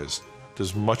stylized.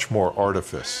 There's much more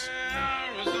artifice.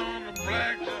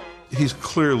 He's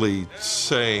clearly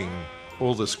saying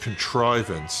all this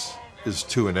contrivance is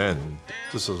to an end.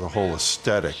 This is a whole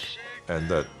aesthetic, and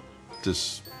that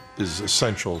this is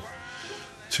essential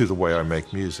to the way I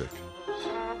make music.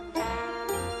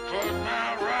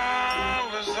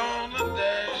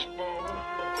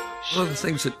 One of the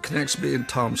things that connects me and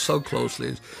Tom so closely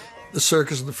is the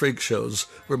circus and the freak shows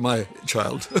were my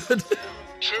childhood.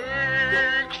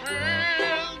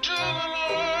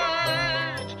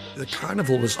 The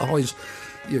carnival was always,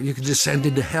 you could descend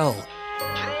into hell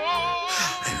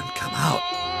and come out.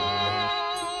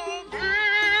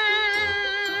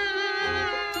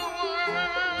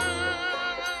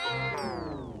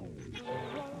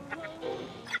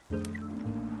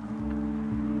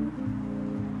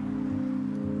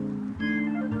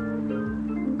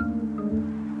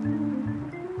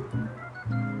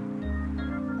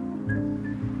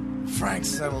 Frank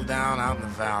settled down out in the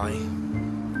valley,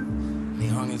 and he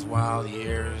hung his wild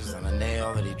years on a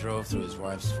nail that he drove through his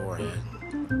wife's forehead.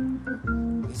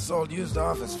 He sold used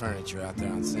office furniture out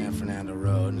there on San Fernando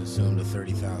Road and assumed a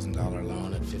 $30,000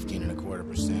 loan at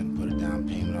 15.25%, put a down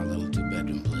payment on a little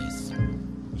two-bedroom place.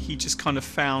 He just kind of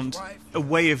found a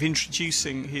way of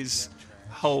introducing his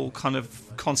whole kind of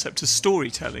concept of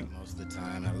storytelling. Most of the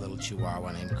time, a little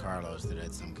chihuahua named Carlos that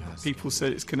had some kind of... People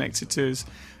said it's connected to his,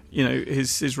 you know,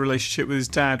 his relationship with his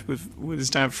dad, with his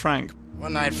dad Frank.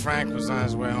 One night Frank was on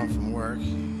his way home from work.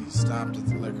 He stopped at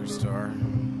the liquor store,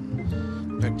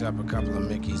 picked up a couple of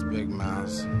Mickey's Big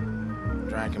Mouths,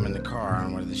 drank them in the car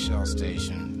on the way to the Shell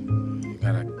station. He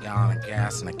got a gallon of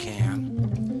gas in a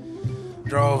can,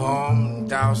 drove home,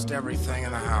 doused everything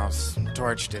in the house,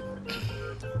 torched it,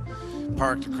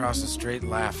 parked across the street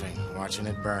laughing, watching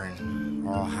it burn,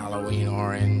 all Halloween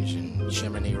orange and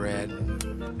chimney red.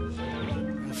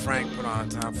 And Frank put on a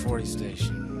top 40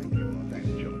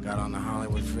 station, got on the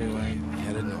Hollywood freeway,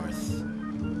 headed north.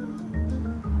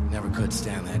 Never could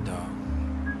stand that dog.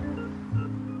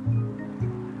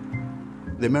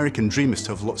 The American dream is to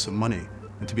have lots of money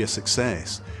and to be a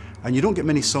success. And you don't get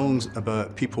many songs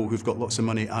about people who've got lots of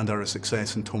money and are a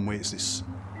success in Tom Waits'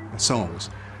 songs.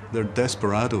 They're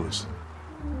desperados.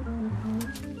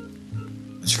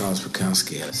 Charles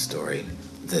Bukowski had a story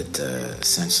that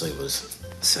essentially was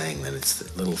saying that it's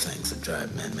the little things that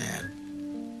drive men mad.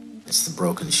 It's the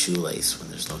broken shoelace when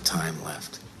there's no time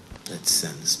left that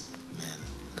sends men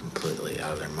completely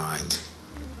out of their minds.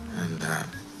 And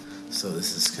so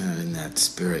this is kind of in that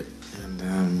spirit.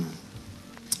 And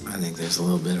I think there's a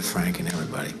little bit of Frank in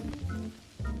everybody.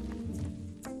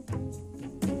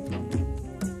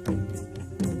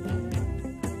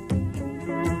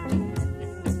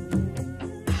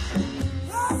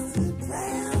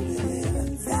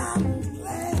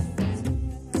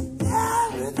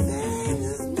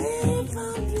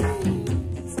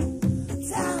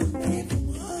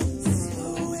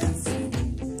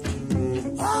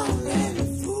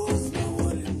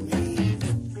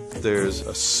 There's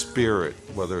a spirit,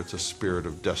 whether it's a spirit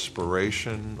of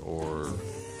desperation or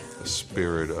a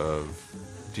spirit of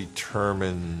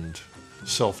determined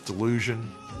self-delusion.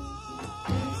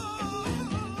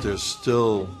 there's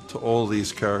still, to all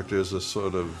these characters, a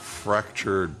sort of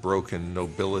fractured, broken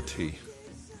nobility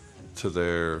to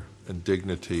their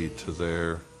indignity, to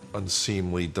their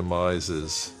unseemly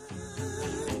demises.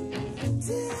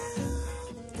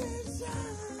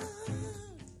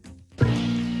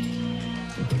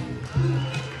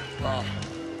 Oh,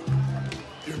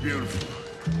 you're beautiful.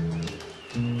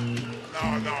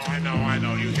 No, I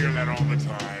know. You hear that all the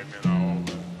time, you know.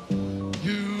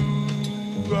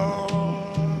 You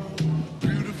are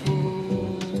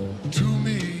beautiful to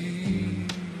me.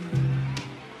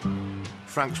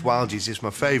 Frank's Wildies is my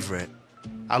favourite.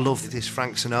 I love this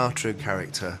Frank Sinatra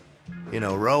character. You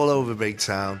know, roll over big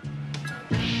town.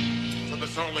 So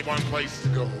there's only one place to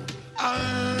go.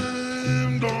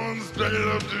 I'm going straight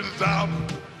up to the top.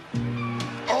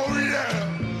 Oh, yeah.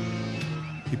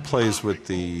 He plays with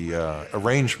the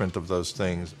arrangement of those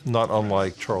things, not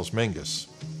unlike Charles Mingus,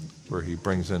 where he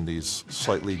brings in these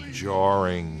slightly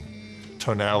jarring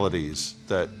tonalities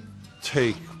that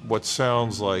take what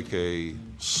sounds like a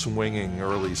swinging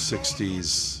early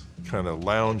 60s kind of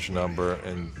lounge number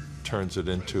and turns it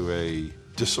into a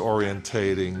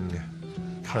disorientating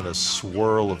kind of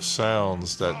swirl of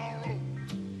sounds that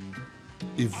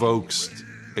evokes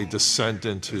a descent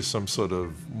into some sort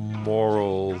of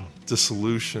moral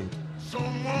dissolution.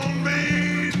 Someone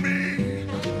made me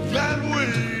that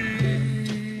way.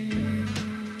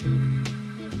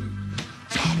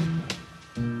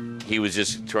 He was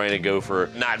just trying to go for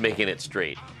not making it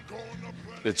straight.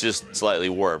 It's just slightly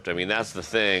warped. I mean, that's the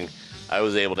thing I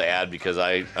was able to add because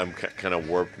I'm kind of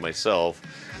warped myself.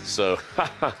 So,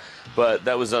 but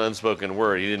that was an unspoken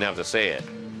word. He didn't have to say it.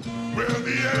 Where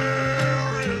the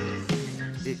air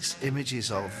is. It's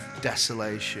images of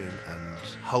desolation and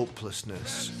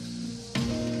hopelessness.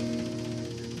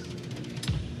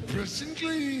 Pressing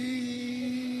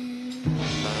clean.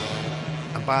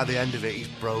 And by the end of it, he's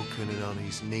broken and on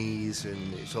his knees,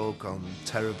 and it's all gone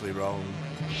terribly wrong.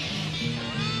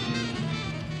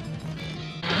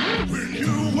 When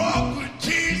you walk with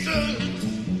Jesus,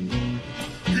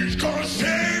 He's gonna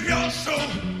save your soul.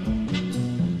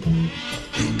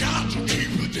 You got to keep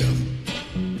the devil.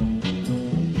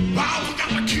 Why we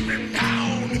gotta keep him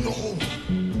down in the hole?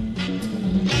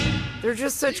 They're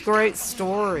just such great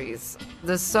stories.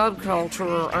 The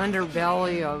subculture or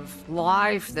underbelly of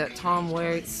life that Tom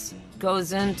Waits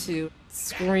goes into,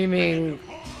 screaming,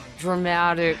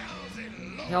 dramatic,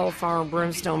 hellfire and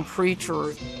brimstone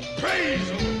preacher. Praise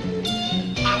him.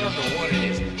 I don't know what it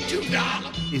is.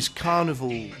 $2. His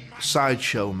carnival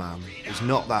sideshow man is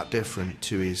not that different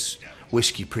to his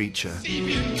whiskey preacher.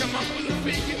 Come up with a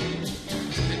figure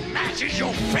that matches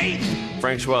your faith.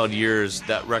 Frank's Wild Years,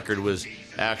 that record was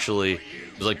actually,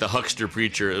 it was like the huckster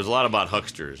preacher. It was a lot about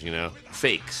hucksters, you know,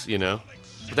 fakes, you know.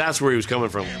 But that's where he was coming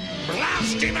from.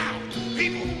 Blast him out.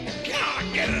 People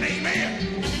cannot get an amen.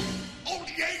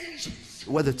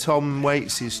 Whether Tom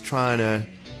Waits is trying to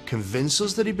convince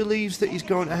us that he believes that he's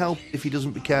going to help if he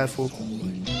doesn't be careful,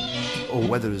 or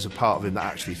whether there's a part of him that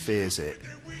actually fears it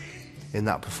in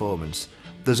that performance,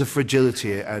 there's a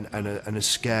fragility and a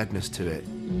scaredness to it.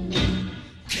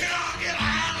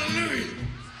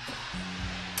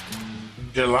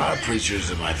 There are a lot of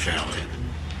preachers in my family.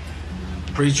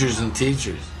 Preachers and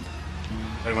teachers.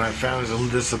 And my family was a little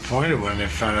disappointed when they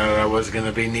found out I wasn't going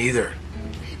to be neither.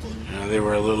 You know, they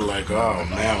were a little like, oh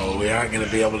man, well, we aren't going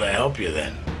to be able to help you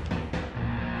then.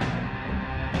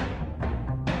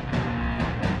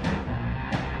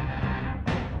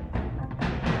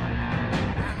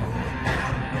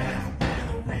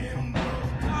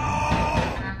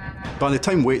 By the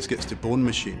time Waits gets to Bone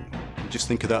Machine, just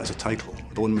think of that as a title,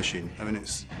 Bone Machine. I mean,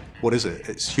 what is it?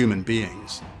 It's human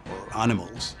beings or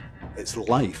animals. It's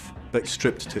life, but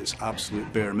stripped to its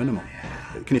absolute bare minimum.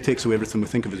 It kind of takes away everything we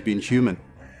think of as being human.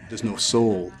 There's no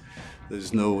soul,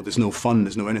 there's no fun,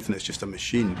 there's no anything, it's just a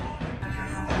machine.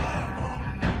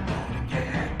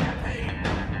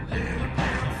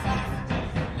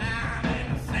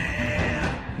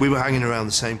 We were hanging around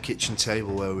the same kitchen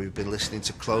table where we've been listening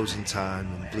to Closing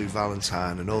Time and Blue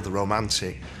Valentine and all the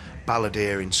romantic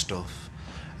balladeering stuff.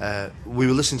 We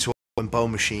were listening to it when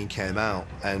Bone Machine came out,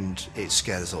 and it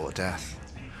scared us all to death.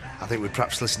 I think we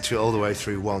perhaps listened to it all the way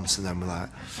through once, and then we're like,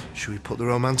 should we put the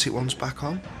romantic ones back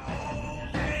on?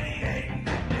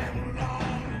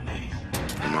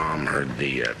 Mom heard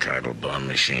the title Bone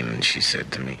Machine, and she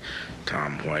said to me,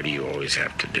 Tom, why do you always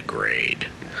have to degrade?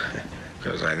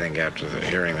 Because I think after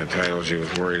hearing the title, she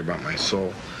was worried about my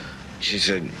soul. She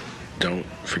said, don't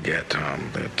forget, Tom,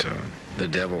 that the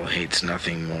devil hates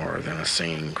nothing more than a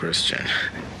sane Christian.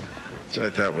 So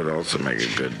I thought would also make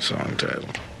a good song title.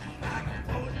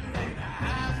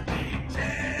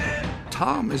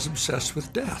 Tom is obsessed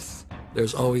with death.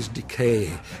 There's always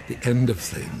decay, the end of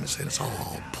things, and it's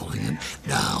all pulling him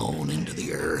down into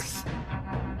the earth.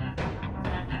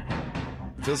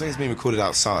 It feels like it's being recorded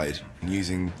outside,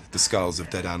 using the skulls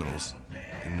of dead animals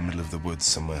in the middle of the woods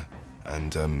somewhere,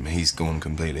 and he's gone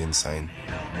completely insane.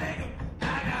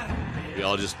 We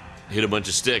all just hit a bunch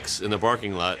of sticks in the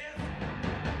parking lot,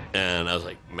 and I was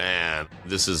like, man,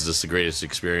 this is just the greatest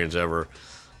experience ever,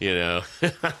 you know.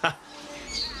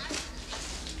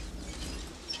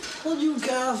 Would you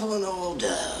care for an old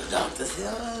Dr.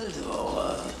 Theod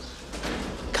or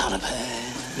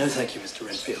canapé? No, thank you, Mr.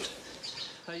 Renfield.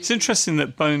 It's interesting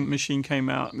that Bone Machine came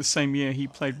out the same year he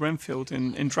played Renfield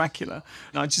in Dracula.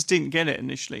 And I just didn't get it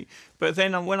initially. But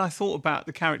then when I thought about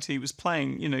the character he was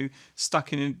playing, you know,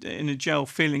 stuck in a jail,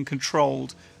 feeling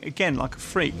controlled, again, like a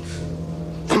freak.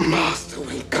 The master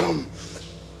will come,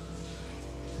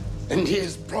 and he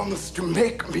has promised to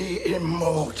make me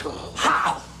immortal.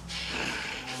 How?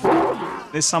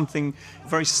 There's something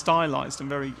very stylized and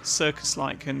very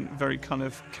circus-like and very kind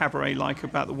of cabaret-like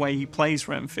about the way he plays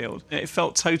Renfield. It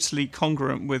felt totally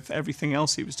congruent with everything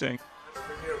else he was doing.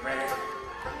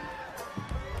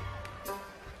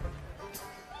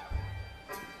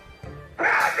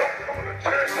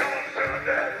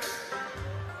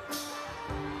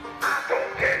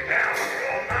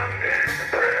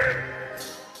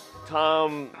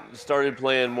 Tom started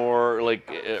playing more like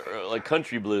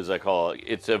country blues, I call it.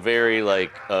 It's a very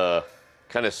like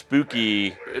kind of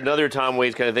spooky, another Tom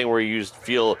Waits kind of thing where you just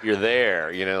feel you're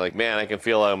there, you know, like, man, I can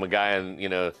feel I'm a guy in, you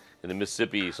know, in the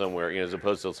Mississippi somewhere, you know, as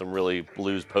opposed to some really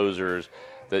blues posers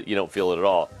that you don't feel it at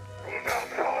all.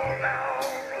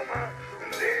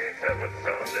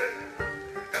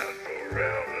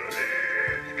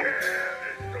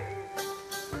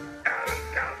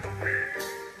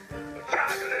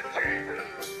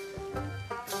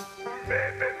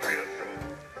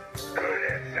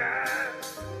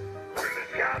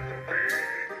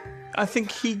 I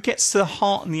think he gets to the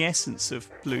heart and the essence of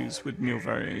blues with Mule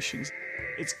Variations.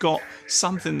 It's got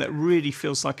something that really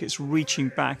feels like it's reaching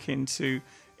back into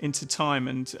time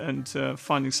and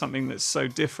finding something that's so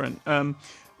different,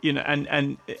 you know,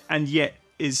 and yet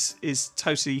is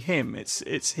totally him.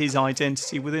 It's his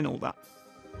identity within all that.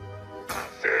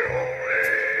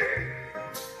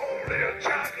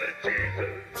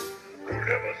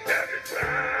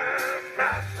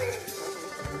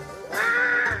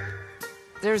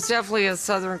 There's definitely a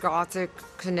Southern Gothic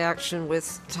connection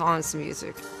with Tom's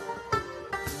music.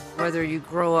 Whether you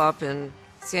grow up in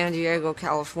San Diego,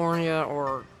 California,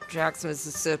 or Jackson,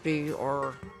 Mississippi,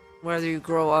 or whether you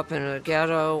grow up in a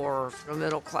ghetto or a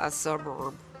middle-class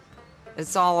suburb,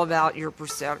 it's all about your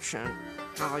perception,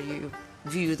 how you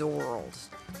view the world.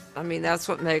 I mean, that's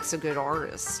what makes a good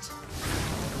artist.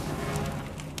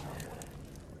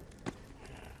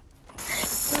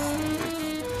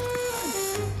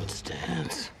 Let's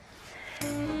dance.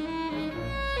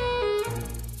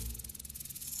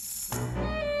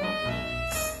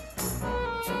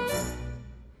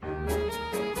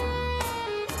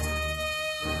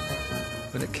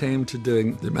 When it came to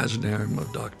doing the Imaginarium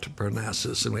of Dr.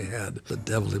 Parnassus, and we had the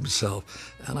devil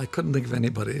himself, and I couldn't think of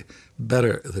anybody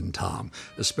better than Tom,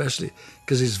 especially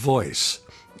because his voice,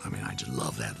 I mean, I just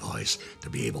love that voice. To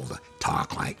be able to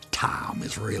talk like Tom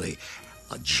is really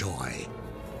a joy.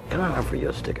 Can I offer you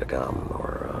a stick of gum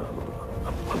or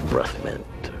a breath mint?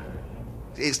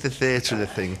 It's the theatre of the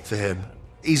thing for him.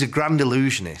 He's a grand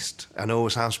illusionist and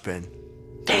always has been.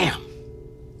 Damn!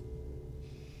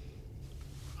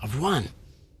 I've won.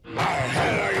 I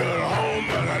had a good home,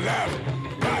 but I left.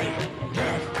 Right,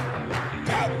 left.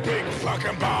 That big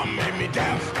fucking bomb made me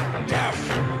deaf.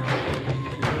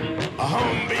 A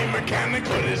Humvee mechanic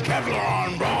put his Kevlar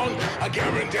on wrong. I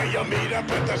guarantee you'll meet up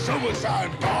at the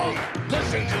suicide bomb.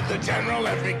 Listen to the general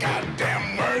every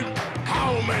goddamn word.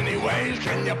 How many ways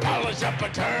can you polish up a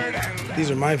turd? And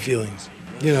these are my feelings.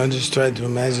 You know, I just tried to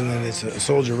imagine that it's a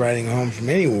soldier riding home from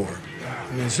any war.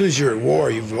 I mean, as soon as you're at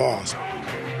war, you've lost.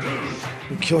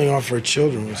 We're killing off our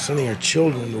children. We're sending our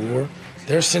children to war.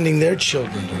 They're sending their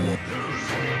children to war.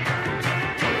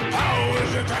 how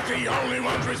is it that the only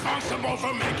ones responsible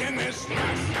for making this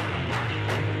mess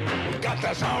got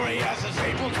the sorry asses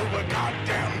able to a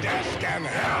goddamn desk and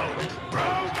hell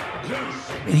broke loose?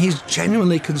 And he's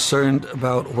genuinely concerned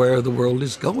about where the world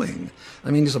is going.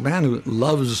 I mean, he's a man who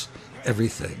loves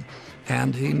everything,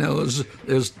 and he knows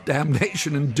there's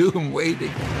damnation and doom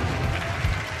waiting.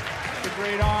 It's a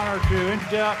great honor to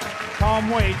induct Tom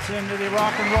Waits into the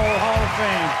Rock and Roll Hall of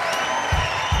Fame.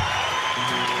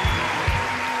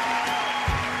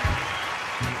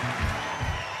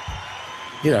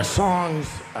 You know, songs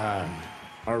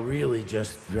are really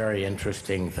just very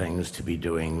interesting things to be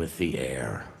doing with the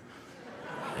air.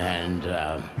 And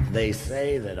they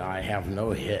say that I have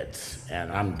no hits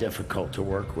and I'm difficult to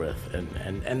work with.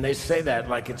 And they say that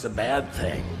like it's a bad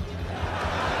thing.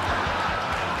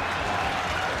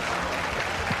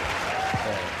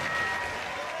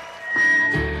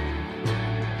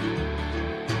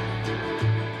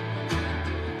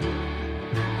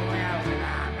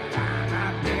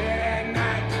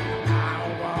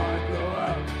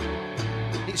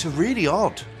 It's a really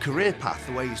odd career path,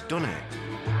 the way he's done it.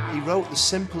 He wrote the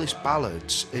simplest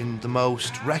ballads in the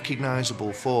most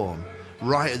recognisable form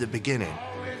right at the beginning,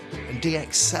 and he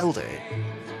excelled at it.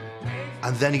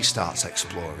 And then he starts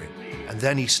exploring, and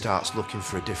then he starts looking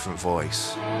for a different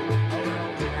voice.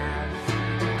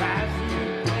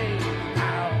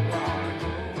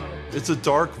 It's a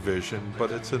dark vision,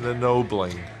 but it's an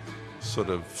ennobling sort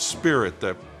of spirit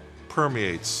that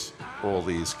permeates all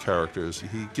these characters.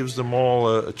 He gives them all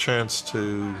a chance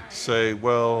to say,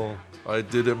 well, I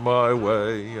did it my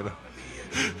way, you know.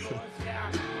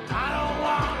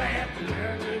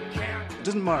 It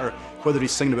doesn't matter whether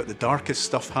he's singing about the darkest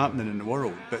stuff happening in the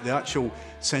world, but the actual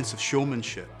sense of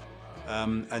showmanship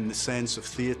and the sense of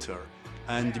theatre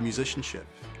and the musicianship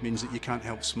means that you can't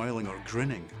help smiling or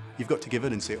grinning. You've got to give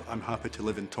in and say, I'm happy to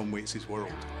live in Tom Waits'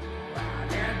 world.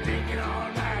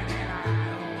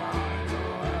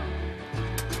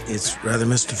 It's rather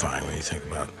mystifying when you think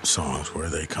about songs, where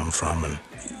they come from, and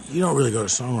you don't really go to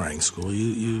songwriting school.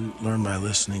 You learn by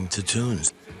listening to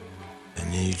tunes,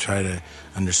 and you try to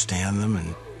understand them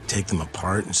and take them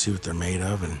apart and see what they're made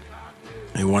of, and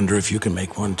you wonder if you can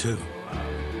make one too.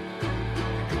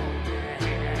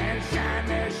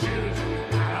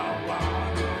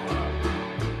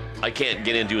 I can't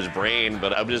get into his brain,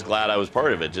 but I'm just glad I was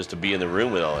part of it, just to be in the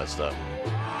room with all that stuff.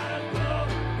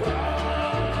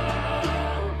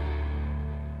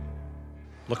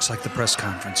 Looks like the press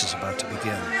conference is about to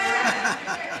begin.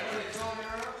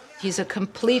 He's a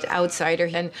complete outsider,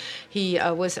 and he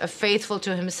was faithful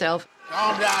to himself.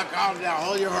 Calm down.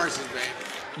 Hold your horses,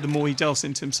 babe. The more he delves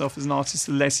into himself as an artist,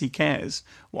 the less he cares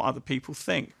what other people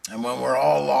think. And when we're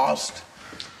all lost,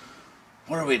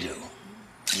 what do?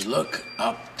 We look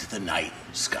up to the night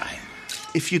sky.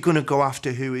 If you're going to go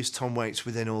after who is Tom Waits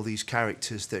within all these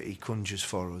characters that he conjures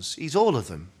for us, he's all of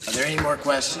them. Are there any more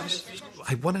questions?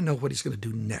 I want to know what he's going to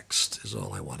do next, is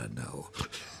all I want to know.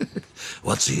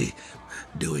 What's he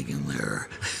doing in there?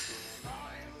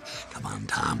 Come on,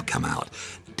 Tom, come out.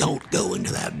 Don't go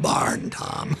into that barn,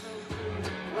 Tom.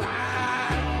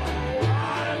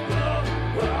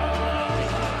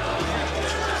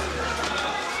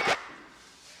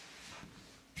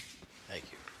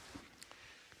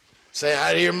 Say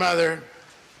hi to your mother.